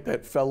 like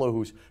that fellow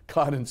who's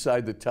caught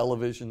inside the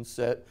television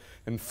set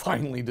and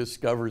finally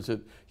discovers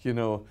it, you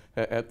know,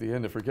 at the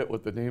end. I forget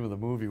what the name of the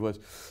movie was,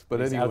 but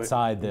He's anyway.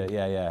 outside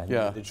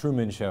the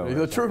Truman Show.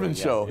 The Truman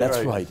Show. That's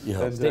right.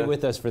 And, stay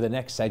with us for the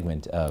next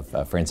segment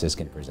of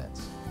Franciscan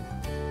Presents.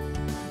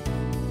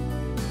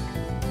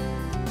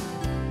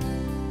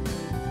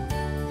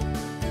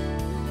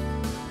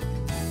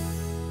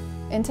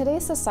 In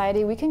today's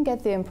society, we can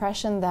get the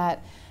impression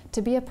that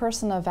to be a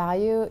person of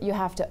value, you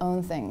have to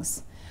own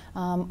things.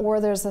 Or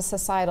there's a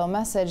societal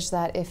message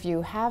that if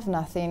you have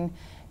nothing,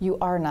 you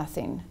are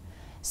nothing.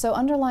 So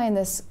underlying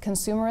this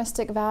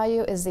consumeristic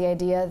value is the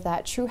idea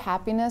that true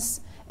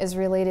happiness is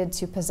related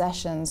to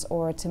possessions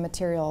or to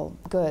material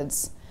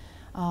goods.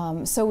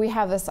 So we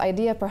have this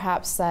idea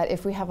perhaps that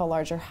if we have a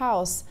larger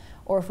house,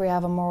 or if we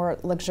have a more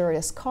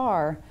luxurious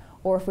car,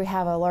 or if we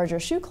have a larger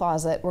shoe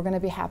closet, we're going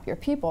to be happier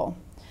people.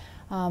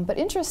 But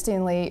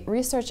interestingly,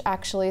 research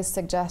actually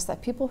suggests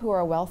that people who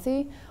are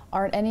wealthy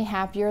aren't any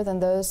happier than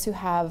those who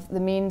have the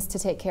means to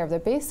take care of their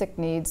basic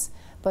needs,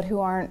 but who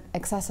aren't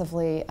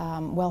excessively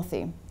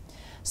wealthy.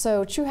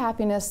 So true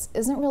happiness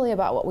isn't really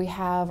about what we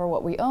have or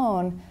what we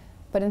own,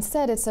 but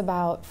instead it's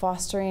about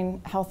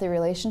fostering healthy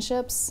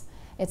relationships,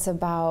 it's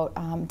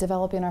about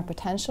developing our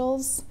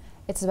potentials,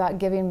 it's about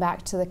giving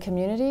back to the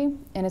community,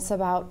 and it's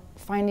about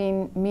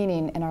finding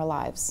meaning in our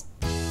lives.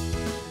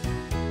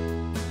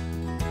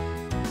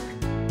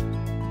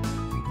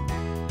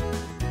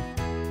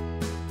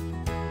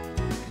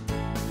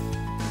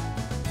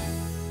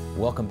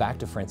 Welcome back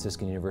to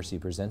Franciscan University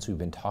Presents. We've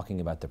been talking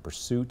about the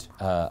pursuit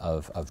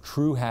of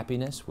true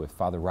happiness with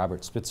Father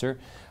Robert Spitzer.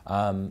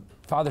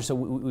 Father, so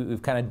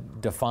we've kind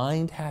of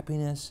defined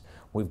happiness.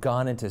 We've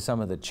gone into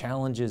some of the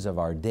challenges of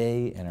our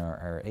day and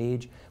our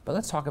age, but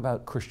let's talk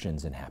about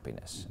Christians and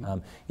happiness.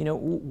 You know,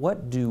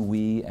 what do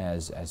we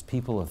as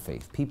people of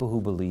faith, people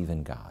who believe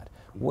in God,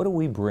 what do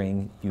we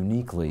bring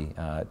uniquely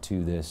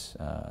to this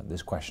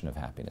question of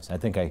happiness? I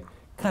think I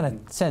kind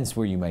of sense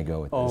where you may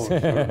go with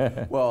this.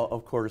 Sure. Well,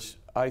 of course,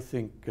 I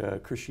think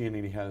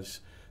Christianity has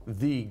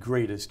the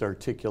greatest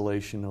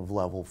articulation of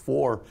level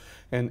 4.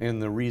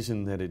 And the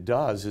reason that it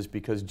does is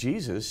because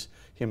Jesus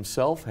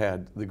himself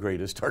had the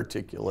greatest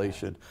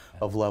articulation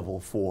of level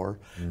 4.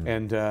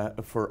 And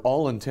for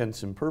all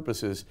intents and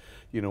purposes,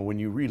 you know, when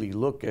you really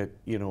look at,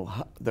 you know,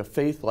 the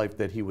faith life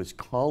that he was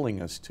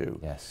calling us to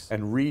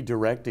and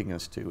redirecting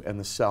us to, and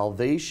the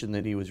salvation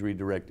that he was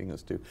redirecting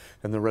us to,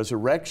 and the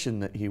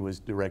resurrection that he was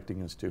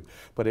directing us to.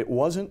 But it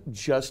wasn't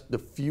just the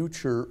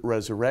future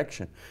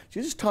resurrection.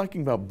 Jesus is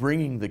talking about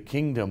bringing the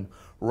kingdom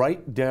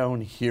right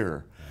down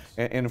here.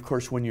 And of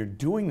course, when you're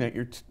doing that,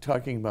 you're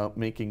talking about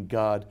making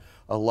God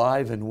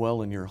alive and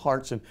well in your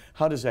hearts. And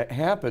how does that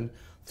happen?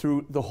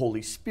 Through the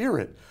Holy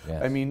Spirit.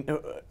 I mean,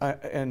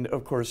 and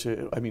of course,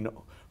 I mean,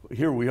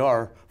 here we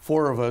are,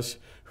 4 of us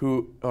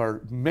who are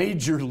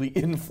majorly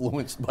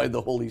influenced by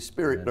the Holy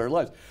Spirit in our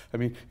lives. I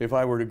mean, if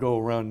I were to go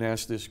around and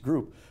ask this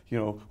group, you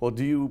know, well,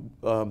 do you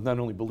not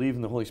only believe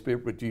in the Holy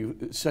Spirit, but do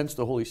you sense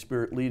the Holy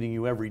Spirit leading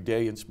you every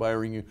day,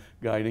 inspiring you,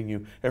 guiding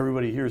you?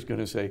 Everybody here is going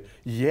to say,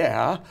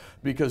 yeah,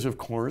 because of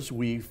course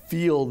we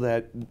feel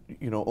that,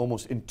 you know,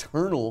 almost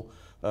internal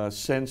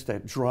sense,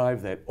 that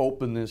drive, that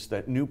openness,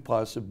 that new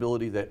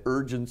possibility, that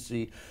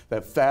urgency,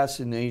 that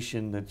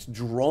fascination that's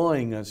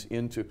drawing us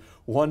into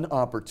one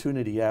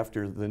opportunity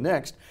after the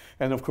next.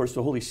 And of course,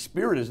 the Holy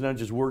Spirit is not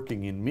just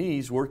working in me,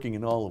 he's working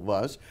in all of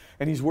us,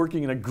 and he's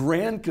working in a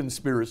grand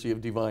conspiracy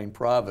of divine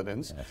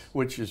providence,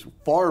 which is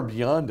far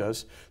beyond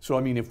us. So,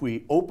 I mean, if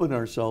we open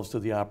ourselves to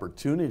the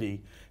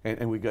opportunity,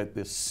 and we got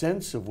this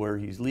sense of where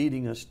he's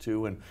leading us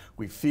to, and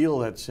we feel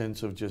that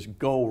sense of just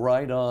go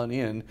right on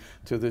in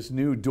to this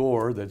new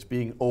door that's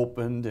being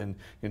opened and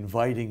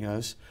inviting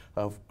us,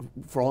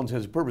 for all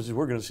intents and purposes,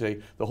 we're going to say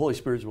the Holy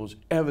Spirit is the most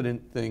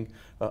evident thing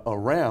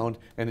around,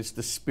 and it's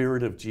the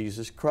Spirit of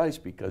Jesus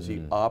Christ, because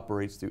he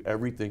operates through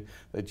everything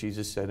that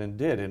Jesus said and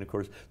did. And of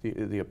course,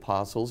 the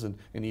apostles, and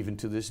even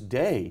to this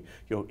day,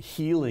 you know,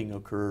 healing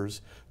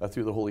occurs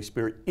through the Holy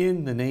Spirit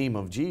in the name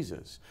of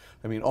Jesus.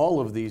 I mean, all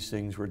of these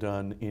things were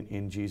done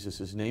in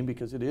Jesus' name,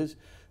 because it is,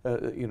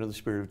 you know, the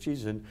Spirit of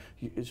Jesus. And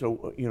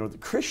so, you know, the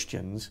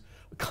Christians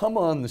come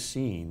on the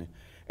scene,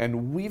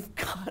 and we've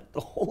got the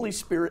Holy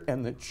Spirit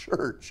and the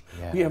church.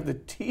 We have the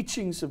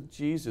teachings of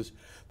Jesus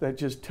that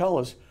just tell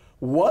us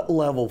what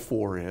level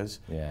 4 is,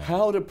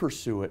 how to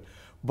pursue it.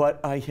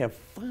 But I have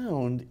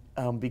found,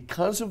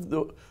 because of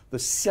the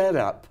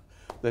setup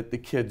that the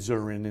kids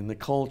are in the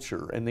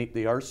culture, and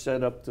they are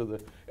set up to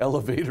the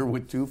elevator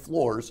with 2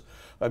 floors.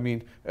 I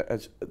mean,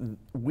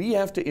 we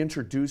have to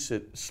introduce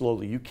it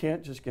slowly. You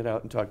can't just get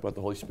out and talk about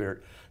the Holy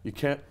Spirit. You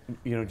can't,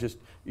 you know, just,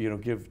 you know,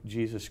 give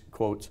Jesus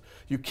quotes.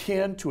 You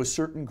can to a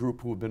certain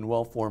group who have been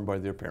well formed by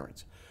their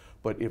parents.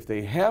 But if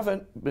they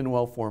haven't been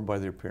well formed by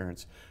their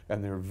parents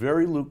and they're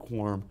very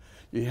lukewarm,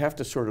 you have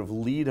to sort of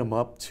lead them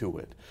up to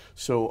it.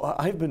 So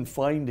I've been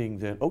finding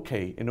that,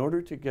 okay, in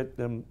order to get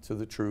them to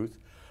the truth,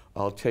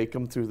 I'll take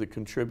them through the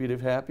contributive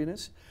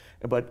happiness.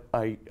 But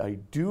I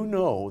do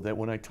know that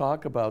when I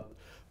talk about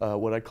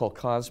what I call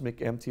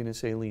cosmic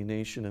emptiness,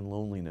 alienation, and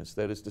loneliness,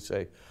 that is to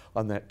say,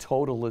 on that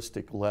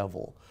totalistic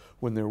level,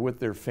 when they're with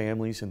their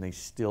families and they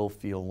still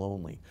feel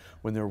lonely,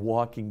 when they're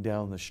walking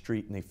down the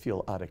street and they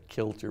feel out of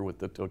kilter with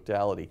the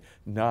totality,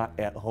 not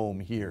at home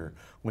here,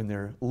 when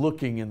they're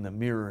looking in the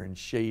mirror and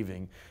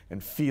shaving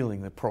and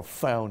feeling the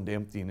profound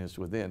emptiness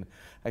within,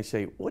 I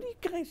say, what do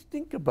you guys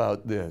think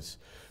about this?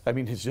 I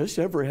mean, has this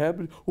ever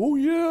happened? Oh,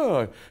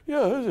 yeah,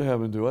 this has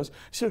happened to us.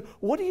 I said,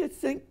 what do you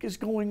think is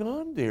going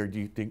on there? Do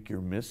you think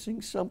you're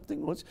missing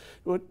something?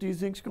 What do you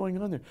think's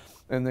going on there?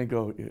 And they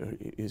go,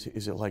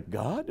 is it like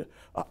God?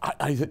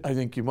 I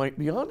think you might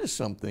be onto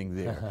something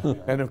there.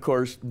 And of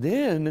course,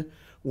 then,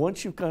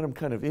 once you've got them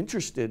kind of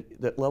interested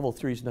that level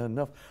 3 is not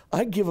enough,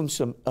 I give them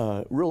some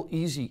real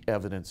easy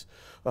evidence.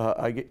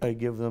 I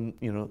give them,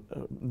 you know,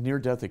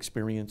 near-death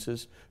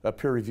experiences,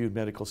 peer-reviewed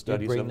medical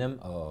studies. You bring them?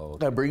 Oh,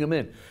 okay. I bring them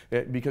in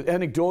because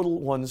anecdotal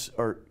ones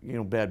are, you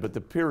know, bad, but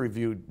the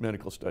peer-reviewed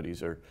medical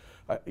studies are,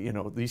 you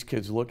know, these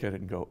kids look at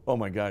it and go, oh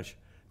my gosh,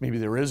 maybe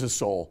there is a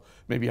soul.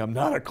 Maybe I'm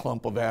not a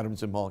clump of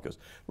atoms and molecules.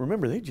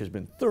 Remember, they've just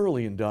been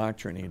thoroughly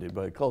indoctrinated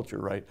by culture,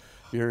 right?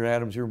 Your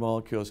atoms, your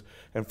molecules.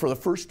 And for the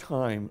first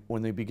time,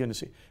 when they begin to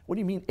say, what do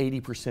you mean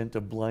 80%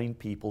 of blind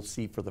people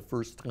see for the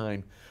first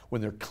time when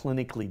they're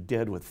clinically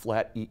dead with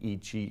flat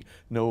EEG,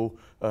 no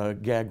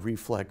gag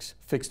reflex,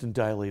 fixed and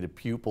dilated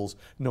pupils,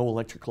 no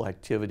electrical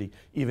activity,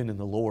 even in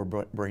the lower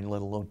brain,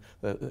 let alone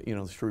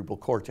the cerebral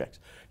cortex?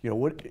 You know,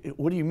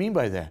 what do you mean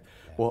by that?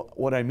 Well,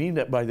 what I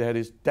mean by that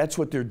is that's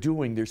what they're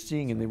doing. They're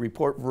seeing, and they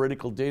report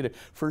veridical data.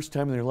 First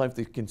time in their life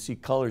they can see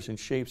colors and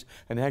shapes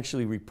and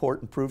actually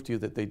report and prove to you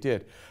that they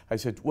did. I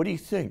said, what do you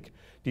think?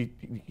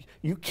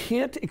 You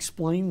can't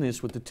explain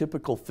this with the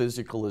typical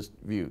physicalist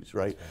views,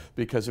 right?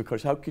 Because, of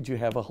course, how could you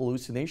have a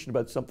hallucination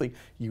about something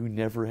you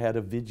never had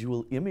a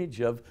visual image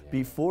of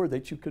before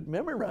that you could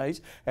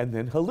memorize and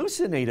then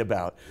hallucinate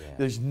about?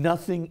 There's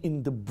nothing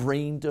in the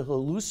brain to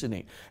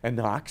hallucinate.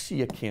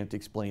 Anoxia can't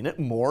explain it.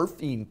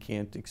 Morphine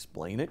can't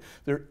explain it.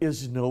 There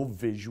is no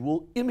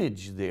visual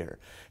image there.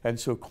 And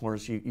so, of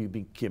course, you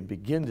can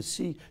begin to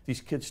see these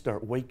kids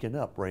start waking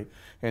up, right?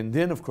 And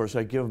then, of course,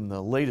 I give them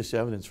the latest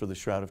evidence for the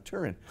Shroud of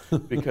Turin,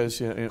 because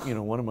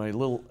one of my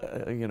little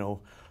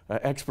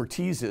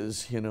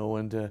expertises,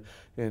 and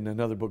in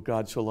another book,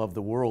 God So Loved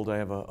the World, I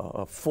have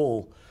a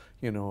full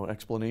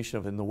explanation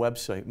of it in the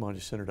website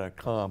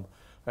magiscenter.com.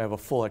 I have a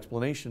full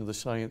explanation of the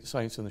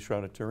science in the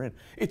Shroud of Turin.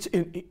 It's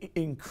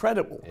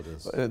incredible. It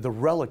is. The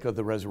relic of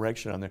the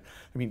resurrection on there.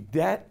 I mean,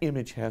 that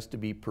image has to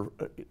be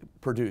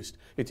produced.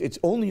 It's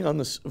only on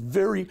the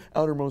very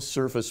outermost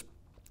surface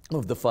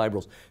of the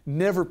fibrils,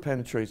 never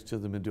penetrates to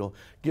the medulla,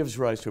 gives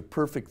rise to a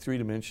perfect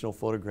three-dimensional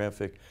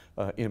photographic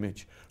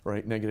image,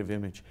 right, negative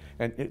image.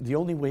 And the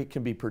only way it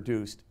can be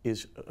produced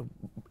is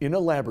in a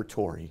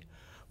laboratory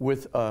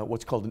with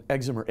what's called an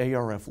excimer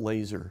ARF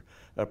laser,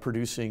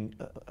 producing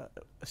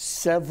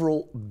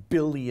several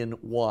billion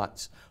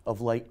watts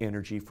of light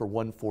energy for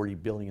 1/40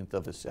 billionth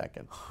of a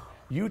second.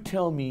 You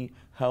tell me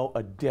how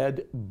a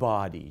dead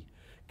body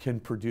can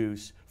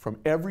produce from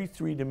every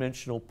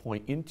three-dimensional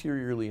point,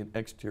 interiorly and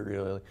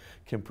exteriorly,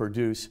 can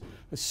produce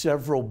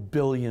several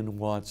billion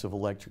watts of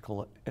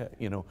electrical,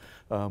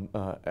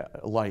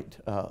 light,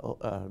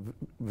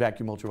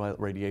 vacuum ultraviolet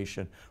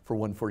radiation for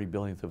 1/40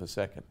 billionth of a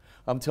second.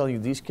 I'm telling you,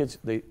 these kids,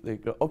 they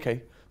go,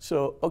 okay,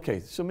 so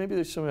maybe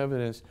there's some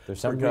evidence. There's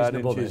some for God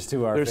reasonableness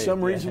to our There's faith, some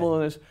yeah.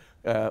 reasonableness.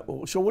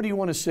 So what do you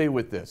want to say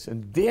with this?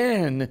 And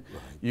then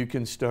you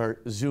can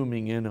start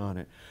zooming in on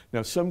it.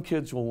 Now, some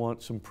kids will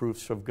want some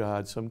proofs from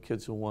God. Some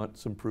kids will want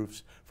some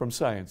proofs from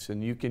science.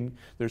 And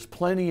there's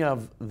plenty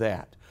of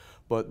that.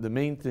 But the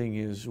main thing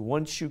is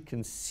once you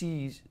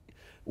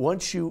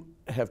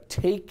have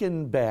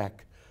taken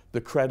back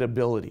the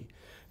credibility,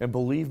 and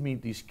believe me,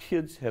 these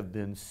kids have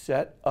been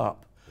set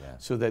up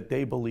so that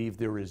they believe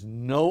there is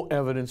no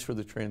evidence for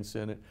the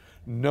transcendent,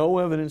 no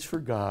evidence for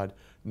God,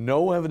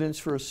 no evidence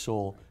for a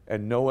soul,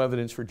 and no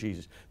evidence for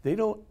Jesus. They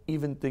don't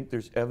even think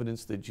there's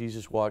evidence that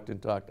Jesus walked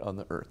and talked on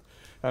the earth.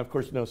 Now, of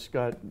course,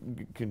 Scott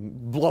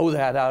can blow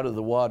that out of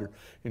the water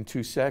in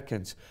 2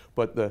 seconds.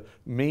 But the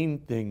main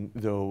thing,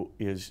 though,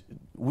 is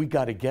we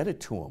got to get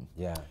it to them.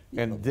 Yeah.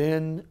 And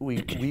then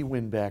we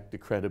win back the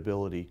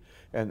credibility.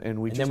 And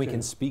then we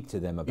can speak to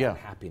them about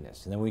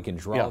happiness, and then we can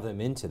draw them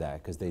into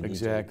that, because they need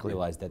to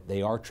realize that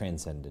they are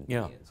transcendent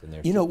beings.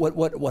 And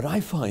what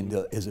I find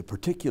is a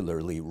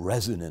particularly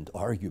resonant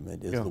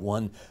argument is the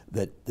one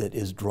that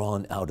is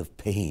drawn out of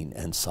pain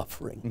and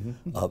suffering.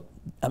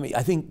 I mean,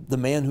 I think the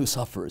man who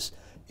suffers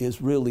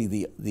is really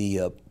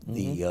the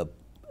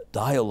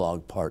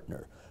dialogue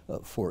partner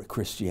for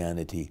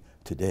Christianity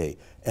today.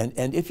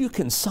 And if you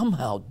can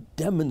somehow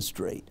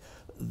demonstrate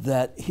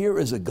that here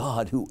is a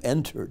God who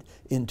entered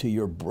into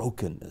your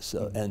brokenness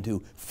and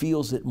who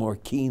feels it more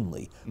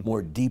keenly,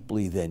 more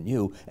deeply than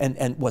you,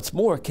 and what's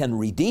more, can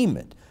redeem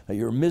it.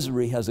 Your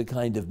misery has a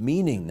kind of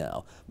meaning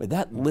now. But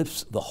that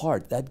lifts the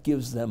heart. That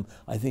gives them,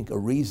 I think, a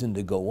reason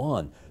to go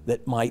on,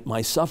 that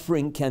my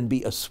suffering can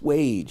be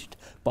assuaged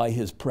by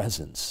His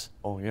presence.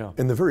 Oh, yeah.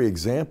 And the very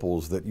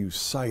examples that you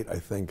cite, I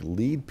think,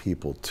 lead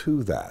people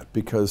to that,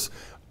 because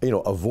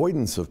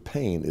avoidance of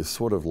pain is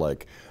sort of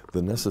like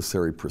the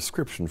necessary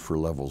prescription for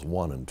levels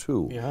 1 and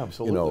 2. Yeah,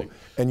 absolutely.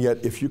 And yet,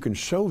 if you can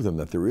show them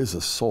that there is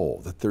a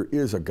soul, that there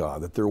is a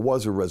God, that there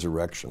was a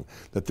resurrection,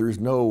 that there is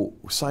no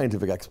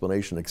scientific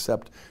explanation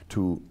except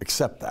to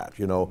accept that,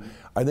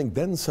 I think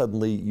then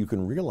suddenly you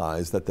can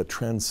realize that the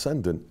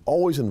transcendent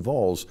always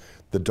involves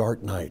the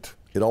dark night.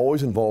 It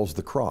always involves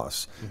the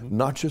cross,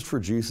 not just for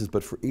Jesus,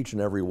 but for each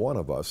and every one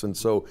of us. And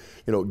so,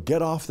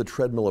 get off the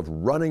treadmill of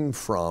running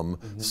from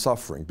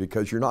suffering,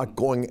 because you're not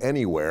going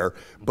anywhere,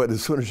 but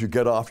as soon as you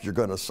get off, you're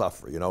going to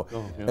suffer,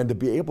 And to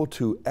be able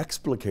to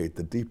explicate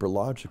the deeper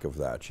logic of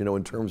that,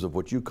 in terms of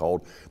what you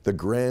called the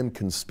grand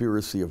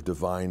conspiracy of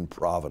divine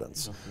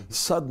providence.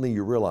 Suddenly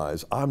you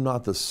realize, I'm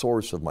not the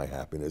source of my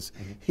happiness.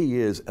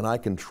 He is, and I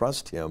can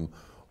trust Him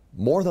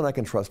more than I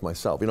can trust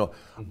myself.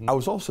 I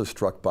was also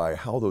struck by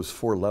how those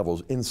 4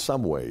 levels, in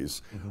some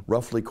ways,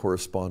 roughly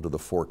correspond to the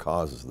 4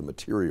 causes: the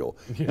material,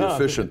 the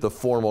efficient, the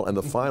formal, and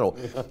the final.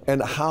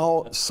 And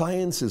how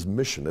science's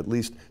mission, at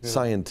least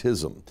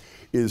scientism,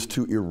 is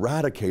to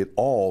eradicate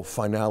all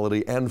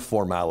finality and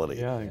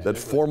formality. That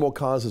formal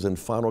causes and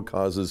final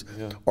causes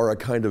are a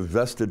kind of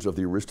vestige of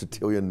the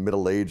Aristotelian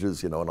Middle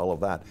Ages, and all of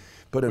that.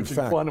 But in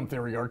fact, quantum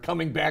theory are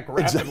coming back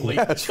rapidly.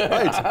 That's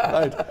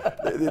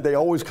right. They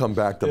always come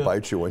back to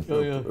bite you when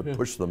you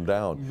push them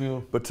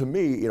down. But to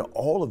me,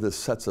 all of this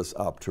sets us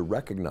up to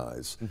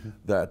recognize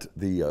that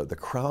the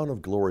crown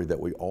of glory that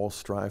we all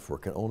strive for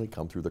can only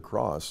come through the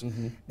cross.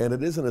 And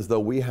it isn't as though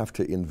we have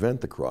to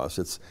invent the cross.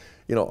 It's,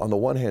 on the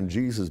one hand,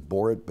 Jesus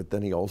bore it, but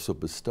then He also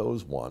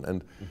bestows one.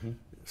 And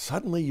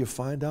suddenly you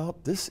find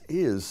out this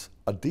is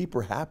a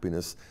deeper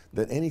happiness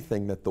than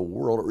anything that the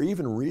world or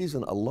even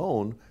reason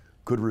alone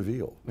could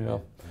reveal. Yeah.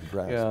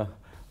 Grasp. Yeah.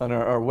 On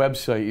our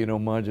website,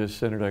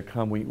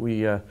 magiscenter.com,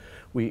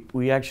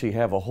 we actually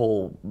have a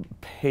whole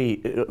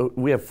page.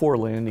 We have 4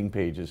 landing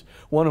pages.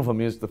 One of them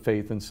is the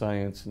faith in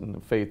science and the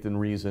faith in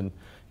reason,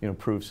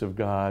 proofs of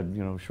God,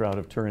 Shroud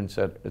of Turin,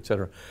 et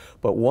cetera.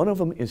 But one of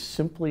them is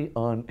simply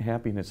on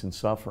happiness and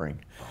suffering.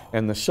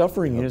 And the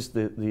suffering is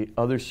the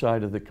other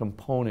side of the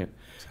component.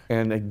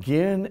 And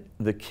again,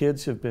 the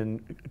kids have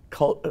been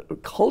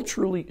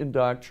culturally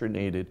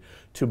indoctrinated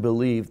to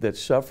believe that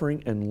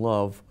suffering and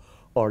love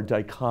are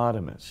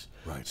dichotomous.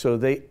 Right. So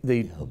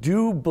they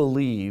do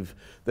believe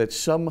that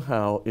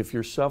somehow if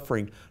you're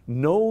suffering,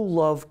 no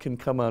love can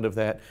come out of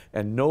that,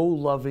 and no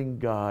loving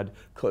God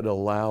could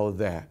allow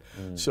that.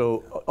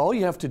 So all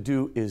you have to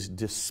do is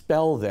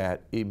dispel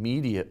that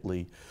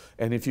immediately.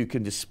 And if you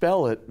can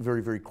dispel it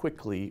very, very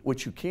quickly,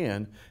 which you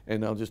can,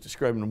 and I'll just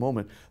describe in a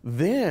moment,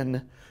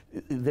 then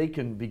they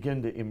can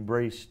begin to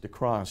embrace the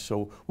cross.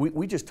 So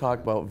we just talk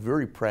about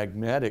very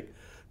pragmatic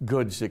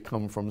goods that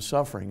come from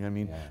suffering. I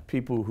mean,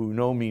 people who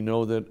know me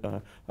know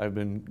that I've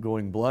been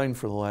going blind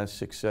for the last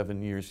 6,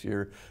 7 years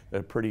here at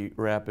a pretty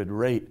rapid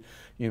rate,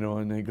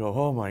 and they go,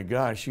 oh my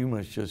gosh, you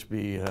must just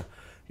be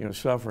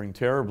suffering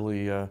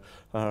terribly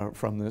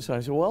from this.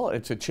 I said, well,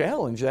 it's a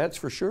challenge, that's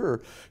for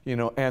sure,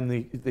 and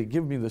they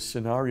give me the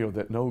scenario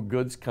that no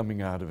good's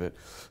coming out of it.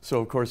 So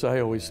of course I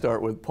always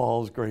start with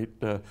Paul's great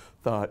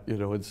thought,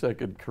 in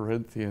 2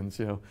 Corinthians,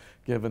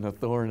 given a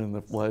thorn in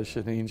the flesh,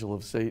 an angel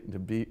of Satan to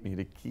beat me,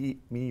 to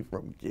keep me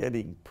from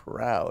getting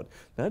proud.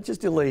 Not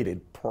just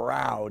elated,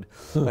 proud.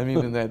 I mean,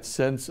 in that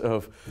sense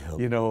of,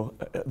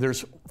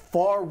 there's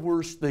far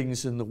worse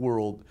things in the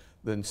world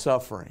than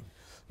suffering.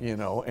 And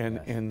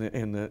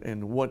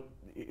what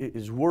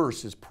is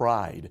worse is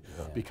pride,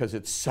 because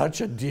it's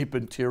such a deep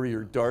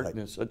interior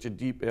darkness, such a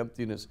deep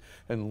emptiness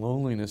and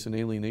loneliness and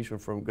alienation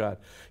from God.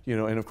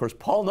 And of course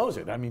Paul knows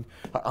it. I mean,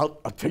 I'll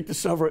take the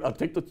suffering, I'll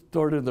take the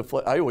thorn in the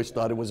flesh. I always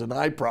thought it was an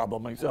eye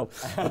problem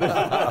myself.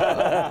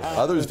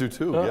 Others do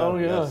too. But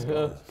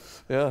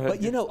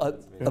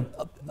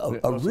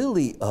a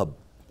really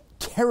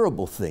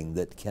terrible thing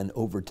that can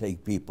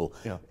overtake people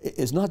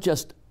is not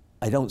just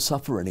I don't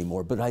suffer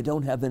anymore, but I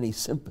don't have any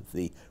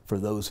sympathy for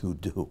those who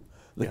do.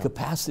 The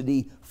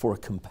capacity for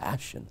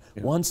compassion,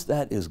 once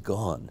that is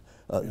gone,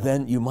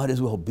 then you might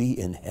as well be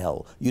in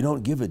hell. You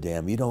don't give a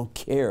damn. You don't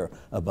care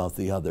about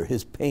the other.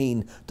 His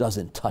pain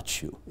doesn't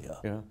touch you.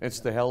 It's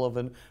the hell of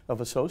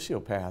a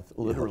sociopath,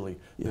 literally,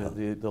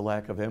 the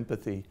lack of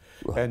empathy.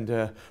 Right.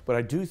 But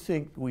I do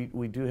think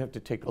we do have to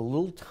take a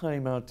little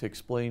time out to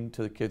explain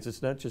to the kids,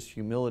 it's not just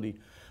humility,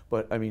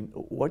 but I mean,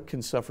 what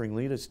can suffering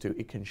lead us to?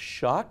 It can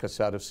shock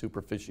us out of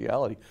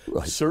superficiality.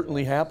 Right. It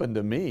certainly happened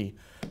to me,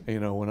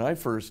 when I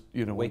first,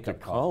 went to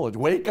college.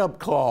 Wake up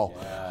call.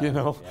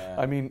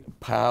 I mean,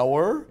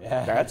 power,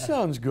 that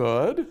sounds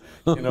good.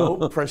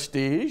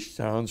 Prestige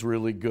sounds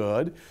really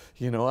good.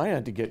 I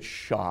had to get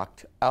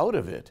shocked out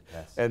of it.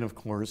 Yes. And of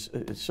course,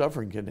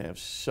 suffering can have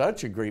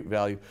such a great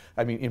value.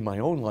 I mean, in my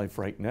own life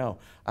right now,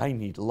 I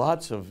need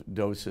lots of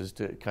doses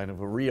to kind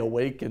of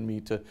reawaken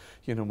me to,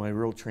 my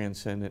real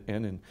transcendent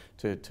end, and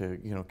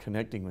to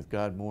connecting with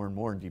God more and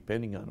more and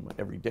depending on Him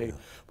every day.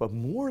 But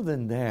more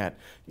than that,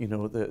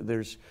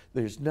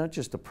 there's not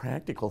just the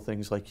practical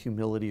things like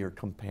humility or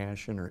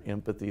compassion or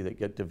empathy that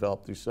get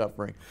developed through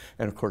suffering,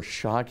 and of course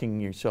shocking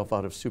yourself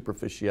out of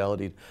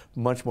superficiality,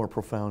 much more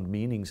profound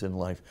meanings in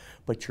life,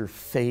 but your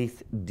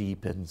faith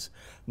deepens.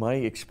 My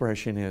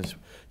expression is,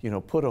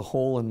 put a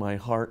hole in my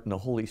heart and the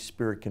Holy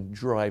Spirit can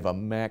drive a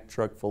Mack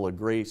truck full of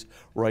grace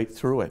right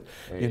through it.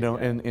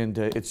 And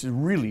it's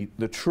really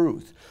the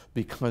truth,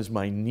 because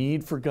my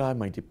need for God,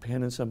 my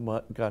dependence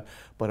on God,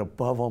 but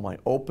above all my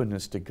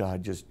openness to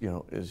God just,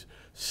 is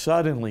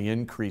suddenly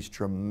increased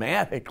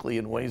dramatically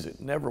in ways it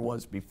never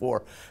was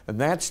before.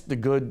 And that's the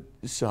good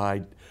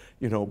side,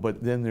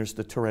 but then there's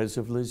the Thérèse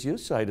of Lisieux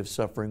side of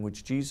suffering,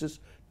 which Jesus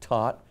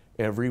taught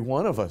every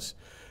one of us.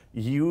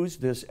 Use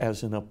this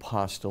as an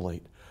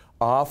apostolate.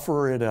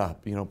 Offer it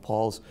up.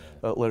 Paul's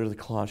letter to the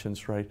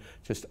Colossians, right?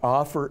 Just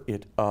offer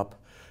it up,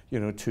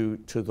 to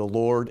the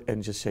Lord,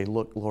 and just say,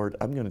 look, Lord,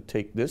 I'm going to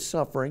take this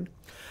suffering.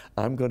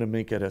 I'm going to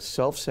make it a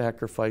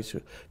self-sacrifice.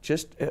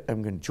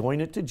 I'm going to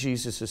join it to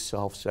Jesus'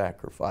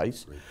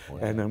 self-sacrifice,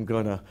 and I'm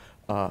going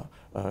to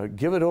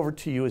give it over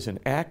to you as an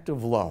act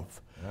of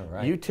love. All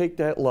right. You take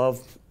that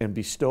love and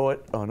bestow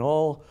it on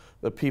all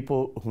the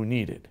people who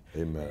need it.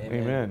 Amen.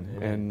 Amen.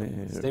 Amen.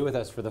 And stay with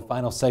us for the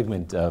final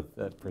segment of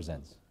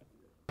Presents.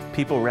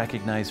 People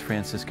recognize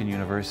Franciscan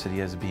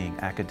University as being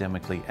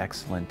academically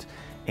excellent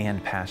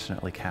and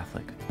passionately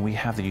Catholic. We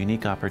have the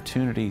unique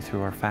opportunity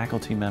through our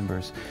faculty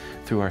members,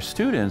 through our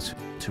students,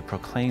 to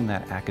proclaim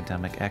that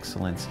academic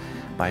excellence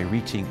by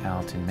reaching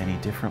out in many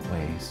different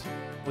ways.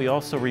 We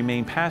also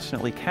remain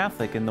passionately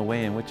Catholic in the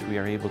way in which we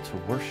are able to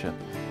worship,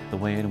 the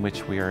way in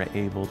which we are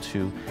able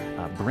to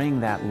bring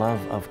that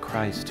love of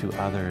Christ to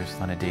others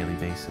on a daily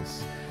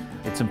basis.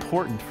 It's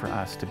important for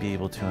us to be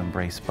able to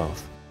embrace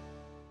both.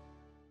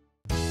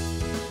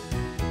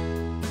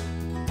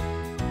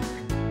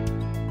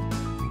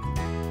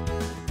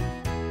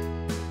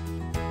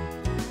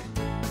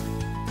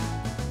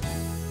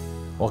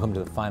 Welcome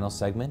to the final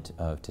segment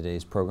of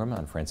today's program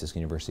on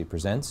Franciscan University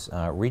Presents.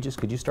 Regis,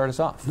 could you start us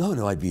off?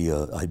 No, I'd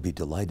be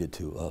delighted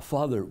to.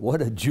 Father,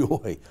 what a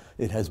joy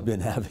it has been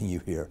having you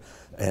here,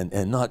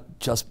 and not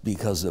just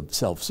because of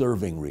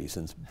self-serving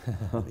reasons.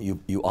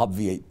 You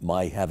obviate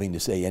my having to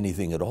say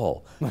anything at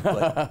all,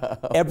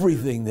 but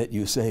everything that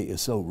you say is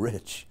so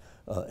rich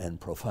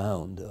and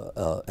profound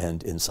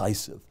and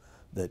incisive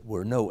that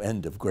we're no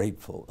end of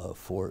grateful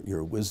for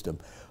your wisdom.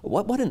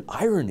 What an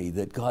irony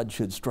that God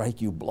should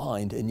strike you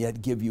blind and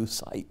yet give you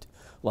sight.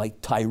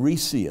 Like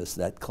Tiresias,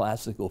 that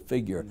classical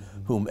figure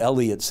whom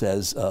Eliot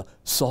says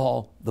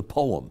saw the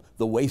poem,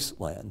 The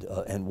Wasteland,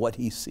 and what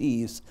he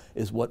sees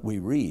is what we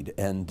read.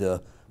 And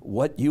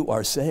what you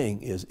are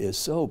saying is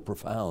so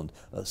profound,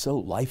 so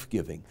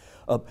life-giving.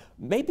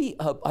 Maybe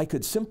I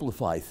could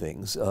simplify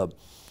things.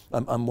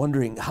 I'm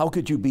wondering, how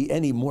could you be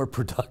any more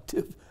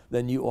productive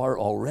than you are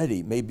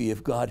already? Maybe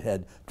if God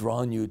had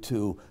drawn you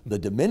to the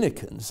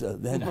Dominicans,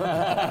 then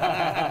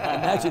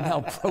imagine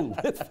how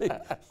prolific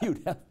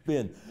you'd have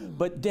been.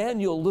 But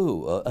Daniel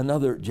Liu,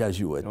 another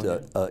Jesuit,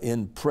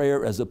 in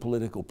Prayer as a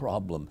Political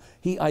Problem,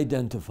 he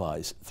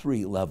identifies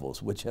 3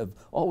 levels, which have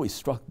always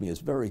struck me as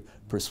very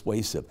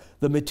persuasive.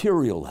 The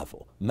material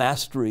level,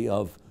 mastery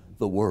of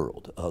the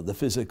world, the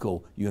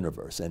physical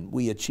universe. And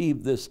we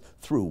achieve this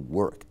through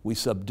work. We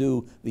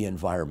subdue the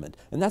environment.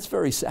 And that's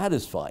very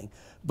satisfying.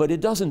 But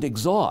it doesn't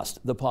exhaust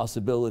the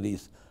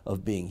possibilities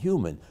of being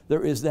human.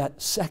 There is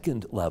that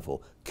second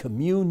level,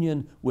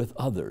 communion with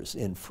others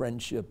in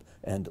friendship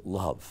and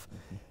love.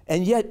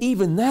 And yet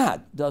even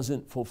that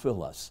doesn't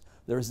fulfill us.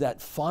 There's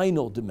that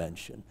final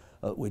dimension,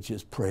 which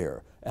is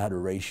prayer,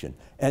 adoration.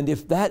 And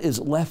if that is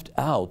left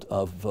out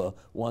of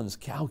one's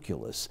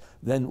calculus,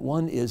 then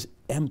one is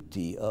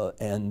empty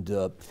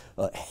and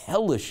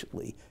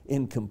hellishly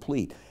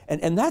incomplete.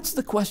 And that's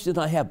the question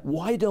I have.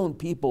 Why don't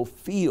people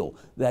feel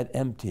that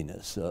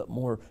emptiness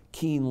more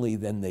keenly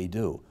than they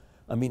do?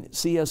 I mean,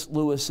 C.S.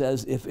 Lewis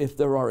says, if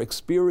there are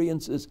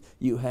experiences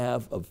you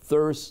have of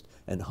thirst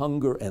and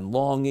hunger and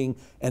longing,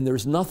 and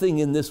there's nothing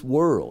in this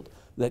world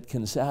that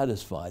can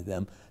satisfy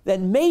them,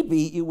 then maybe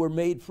you were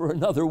made for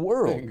another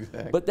world.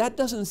 Exactly. But that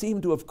doesn't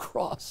seem to have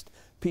crossed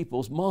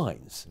people's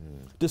minds,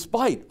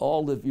 despite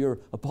all of your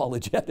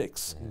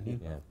apologetics.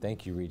 Yeah,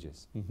 thank you,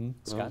 Regis.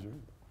 Scott?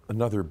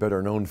 Another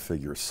better known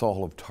figure,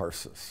 Saul of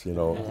Tarsus,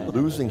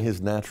 losing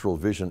his natural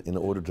vision in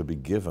order to be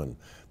given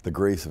the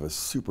grace of a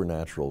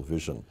supernatural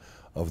vision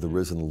of the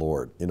risen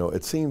Lord.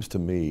 It seems to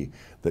me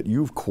that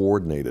you've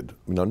coordinated,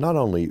 not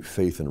only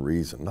faith and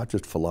reason, not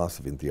just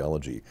philosophy and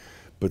theology,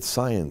 but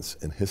science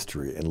and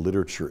history and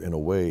literature in a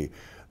way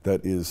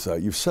that is,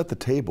 you've set the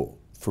table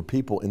for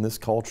people in this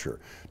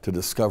culture to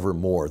discover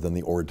more than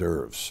the hors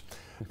d'oeuvres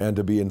and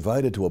to be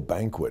invited to a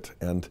banquet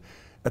and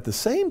at the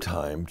same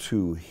time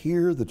to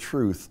hear the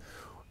truth,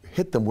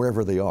 hit them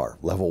wherever they are,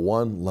 level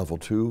 1, level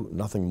 2,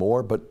 nothing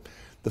more. But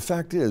the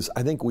fact is,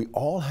 I think we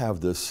all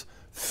have this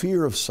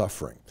fear of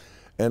suffering.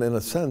 And in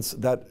a sense,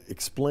 that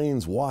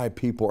explains why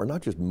people are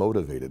not just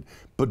motivated,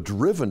 but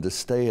driven to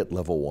stay at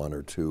level 1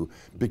 or 2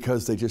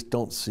 because they just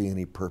don't see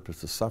any purpose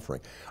to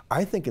suffering.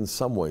 I think in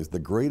some ways, the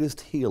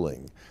greatest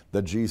healing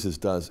that Jesus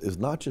does is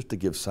not just to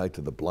give sight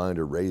to the blind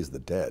or raise the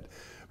dead,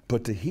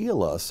 but to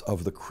heal us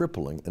of the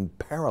crippling and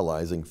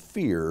paralyzing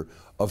fear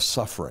of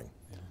suffering.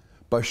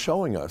 By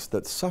showing us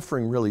that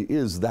suffering really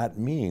is that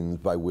means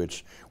by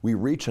which we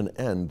reach an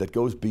end that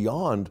goes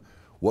beyond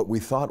what we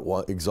thought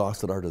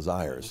exhausted our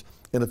desires.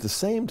 And at the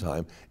same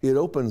time, it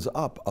opens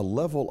up a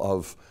level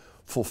of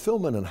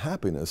fulfillment and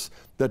happiness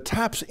that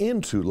taps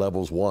into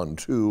levels 1,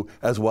 2,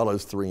 as well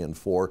as 3 and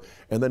 4,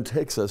 and then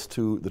takes us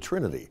to the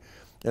Trinity.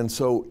 And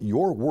so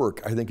your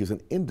work, I think, is an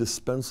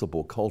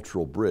indispensable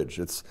cultural bridge.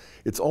 It's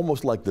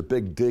almost like the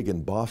Big Dig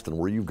in Boston,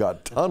 where you've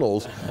got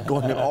tunnels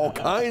going in all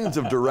kinds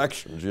of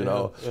directions,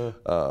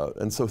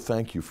 and so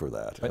thank you for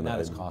that. But not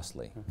as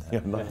costly. Yeah,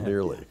 not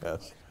nearly,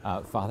 yes.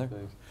 Father?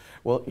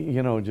 Well,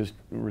 just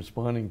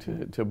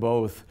responding to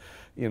both,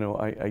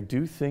 I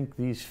do think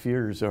these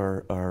fears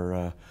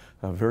are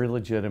very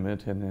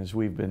legitimate, and as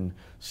we've been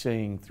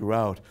saying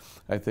throughout,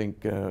 I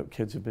think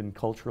kids have been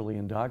culturally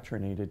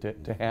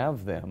indoctrinated to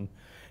have them,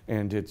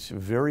 and it's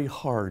very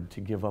hard to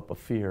give up a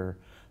fear,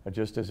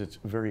 just as it's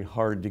very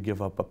hard to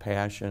give up a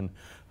passion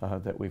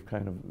that we've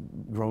kind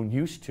of grown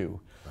used to.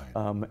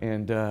 Right.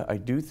 And I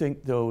do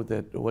think, though,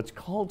 that what's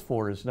called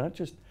for is not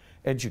just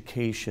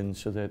education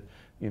so that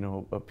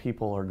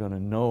people are going to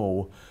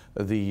know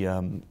the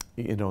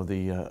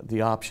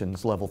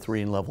options, level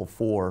 3 and level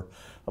 4,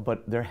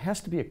 but there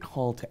has to be a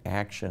call to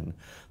action.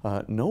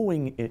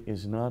 Knowing it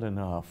is not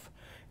enough.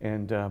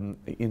 And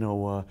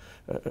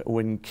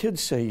when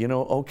kids say,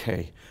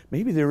 okay,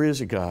 maybe there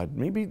is a God,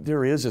 maybe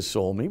there is a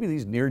soul, maybe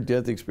these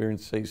near-death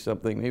experiences say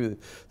something, maybe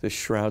the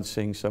shroud's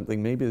saying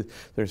something, maybe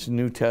there's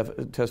New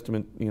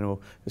Testament,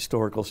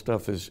 historical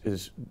stuff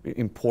is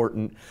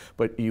important,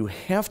 but you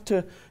have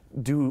to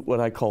do what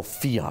I call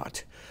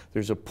fiat.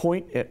 There's a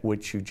point at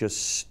which you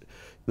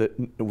that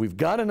we've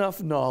got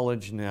enough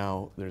knowledge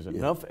now, there's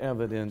enough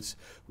evidence,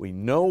 we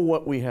know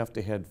what we have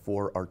to head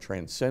for, our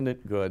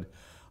transcendent good.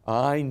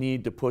 I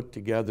need to put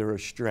together a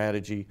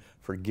strategy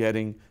for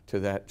getting to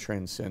that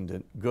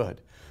transcendent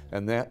good.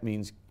 And that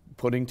means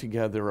putting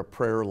together a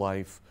prayer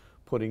life,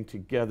 putting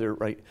together,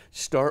 right?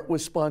 Start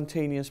with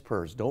spontaneous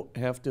prayers. Don't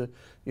have to,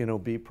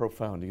 be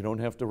profound. You don't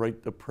have to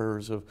write the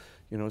prayers of,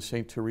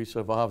 St. Teresa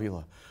of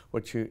Avila.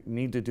 What you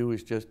need to do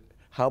is just,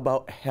 how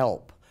about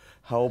help?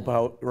 How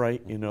about,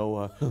 right,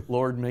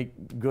 Lord,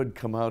 make good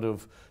come out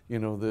of,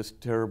 this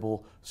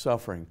terrible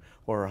suffering?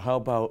 Or how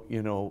about,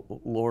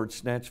 Lord,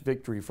 snatch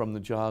victory from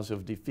the jaws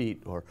of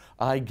defeat? Or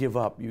I give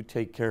up, you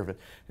take care of it.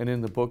 And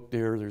in the book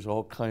there's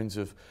all kinds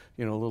of,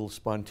 little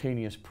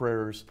spontaneous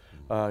prayers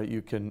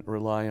you can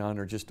rely on,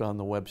 or just on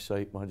the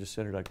website,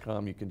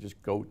 magiscenter.com, you can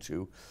just go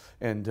to.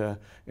 And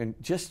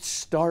just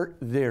start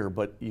there,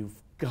 but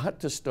you've got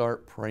to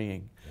start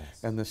praying.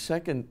 Yes. And the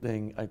second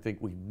thing I think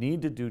we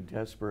need to do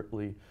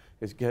desperately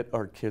is get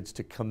our kids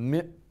to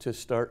commit to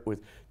start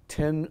with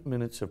 10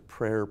 minutes of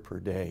prayer per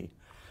day.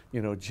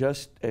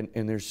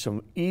 And there's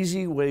some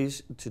easy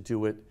ways to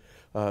do it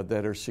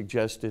that are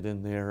suggested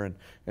in there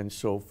and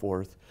so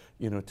forth,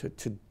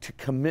 to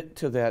commit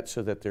to that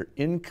so that they're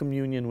in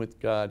communion with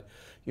God.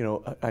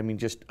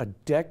 Just a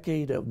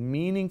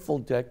meaningful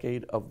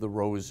decade of the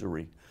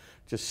rosary.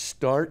 Just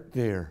start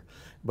there,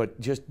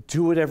 but just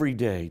do it every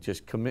day.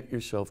 Just commit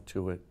yourself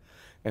to it.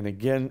 And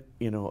again,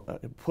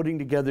 putting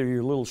together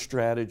your little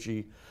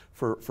strategy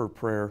for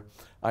prayer,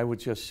 I would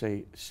just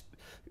say,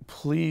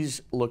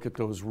 please look at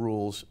those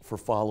rules for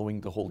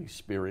following the Holy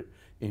Spirit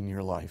in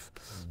your life.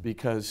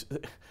 Because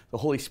the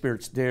Holy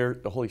Spirit's there,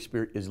 the Holy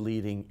Spirit is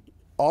leading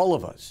all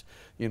of us,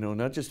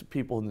 not just the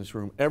people in this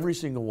room, every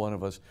single one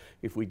of us.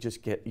 If we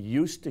just get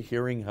used to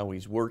hearing how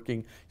He's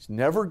working, He's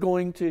never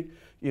going to,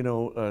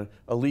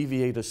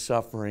 alleviate a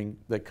suffering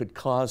that could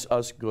cause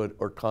us good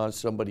or cause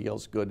somebody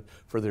else good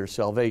for their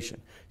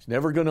salvation. He's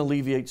never going to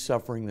alleviate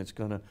suffering that's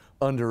going to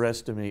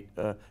underestimate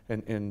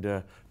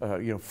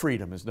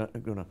freedom. Is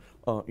not going to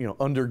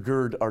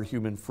undergird our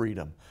human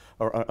freedom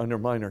or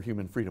undermine our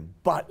human freedom.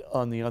 But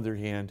on the other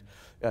hand,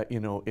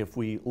 if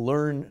we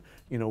learn,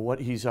 what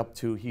He's up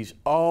to, He's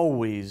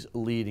always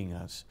leading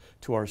us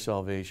to our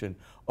salvation,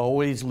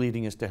 always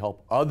leading us to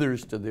help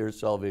others to their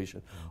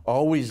salvation,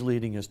 always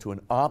leading us to an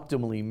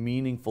optimally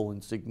meaningful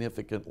and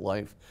significant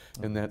life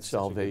in that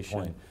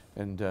salvation,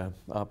 and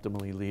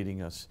optimally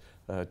leading us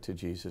to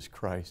Jesus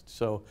Christ.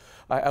 So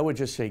I would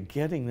just say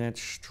getting that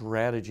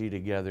strategy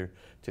together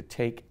to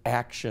take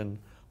action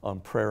on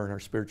prayer in our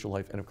spiritual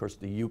life, and of course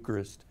the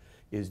Eucharist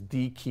is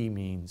the key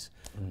means.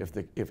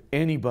 If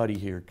anybody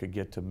here could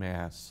get to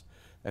Mass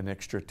an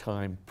extra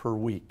time per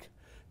week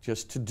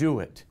just to do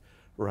it,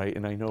 right?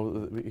 And I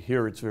know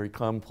here it's very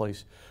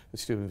commonplace in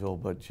Steubenville,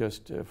 but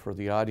just for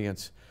the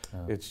audience,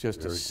 it's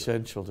just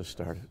essential to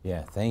start it.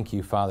 Yeah, thank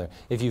you, Father.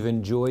 If you've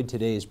enjoyed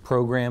today's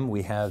program,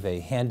 we have a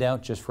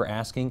handout just for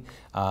asking,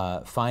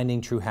 Finding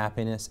True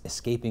Happiness,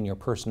 Escaping Your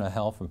Personal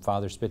Hell from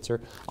Father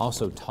Spitzer.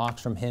 Also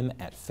talks from him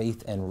at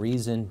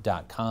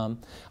faithandreason.com.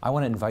 I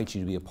want to invite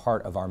you to be a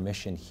part of our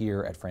mission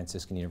here at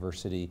Franciscan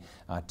University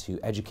to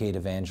educate,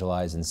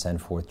 evangelize, and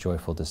send forth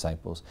joyful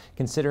disciples.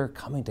 Consider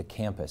coming to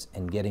campus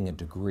and getting a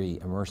degree,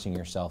 immersing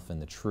yourself in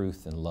the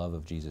truth and love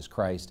of Jesus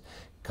Christ,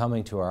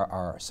 coming to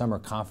our summer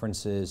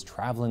conferences,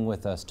 traveling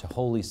with us to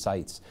holy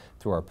sites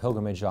through our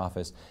pilgrimage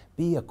office.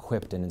 Be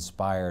equipped and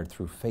inspired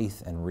through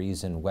Faith and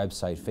Reason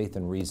website,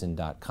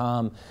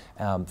 faithandreason.com.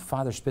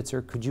 Father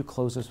Spitzer, could you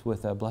close us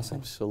with a blessing?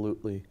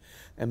 Absolutely.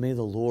 And may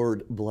the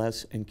Lord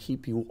bless and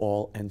keep you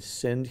all and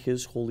send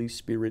His Holy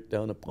Spirit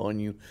down upon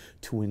you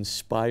to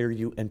inspire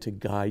you and to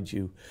guide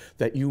you,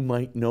 that you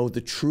might know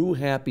the true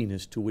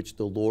happiness to which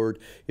the Lord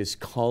is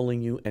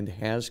calling you and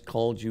has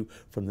called you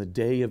from the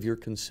day of your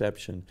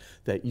conception,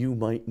 that you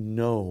might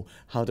know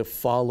how to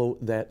follow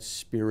that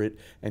Spirit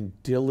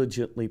and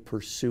diligently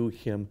pursue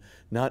Him,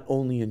 not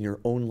only in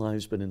your own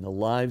lives, but in the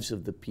lives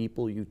of the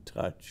people you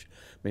touch.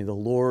 May the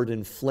Lord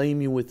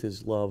inflame you with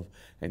His love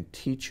and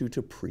teach you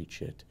to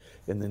preach it.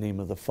 In the name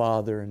of the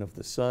Father, and of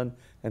the Son,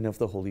 and of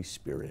the Holy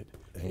Spirit.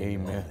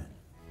 Amen.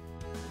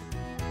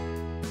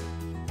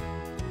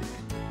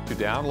 To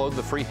download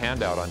the free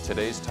handout on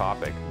today's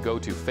topic, go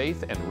to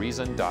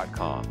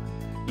faithandreason.com.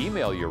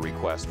 Email your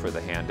request for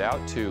the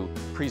handout to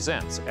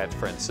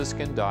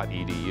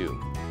presents@franciscan.edu.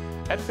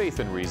 At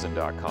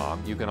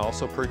faithandreason.com, you can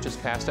also purchase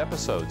past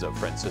episodes of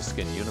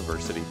Franciscan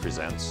University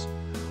Presents,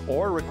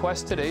 or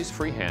request today's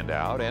free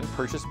handout and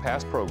purchase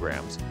past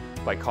programs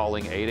by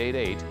calling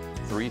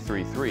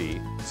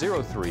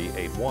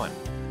 888-333-0381.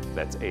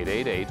 That's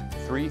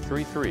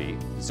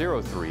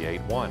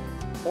 888-333-0381,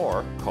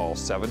 or call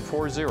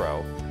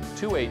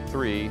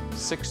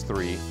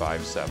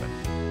 740-283-6357.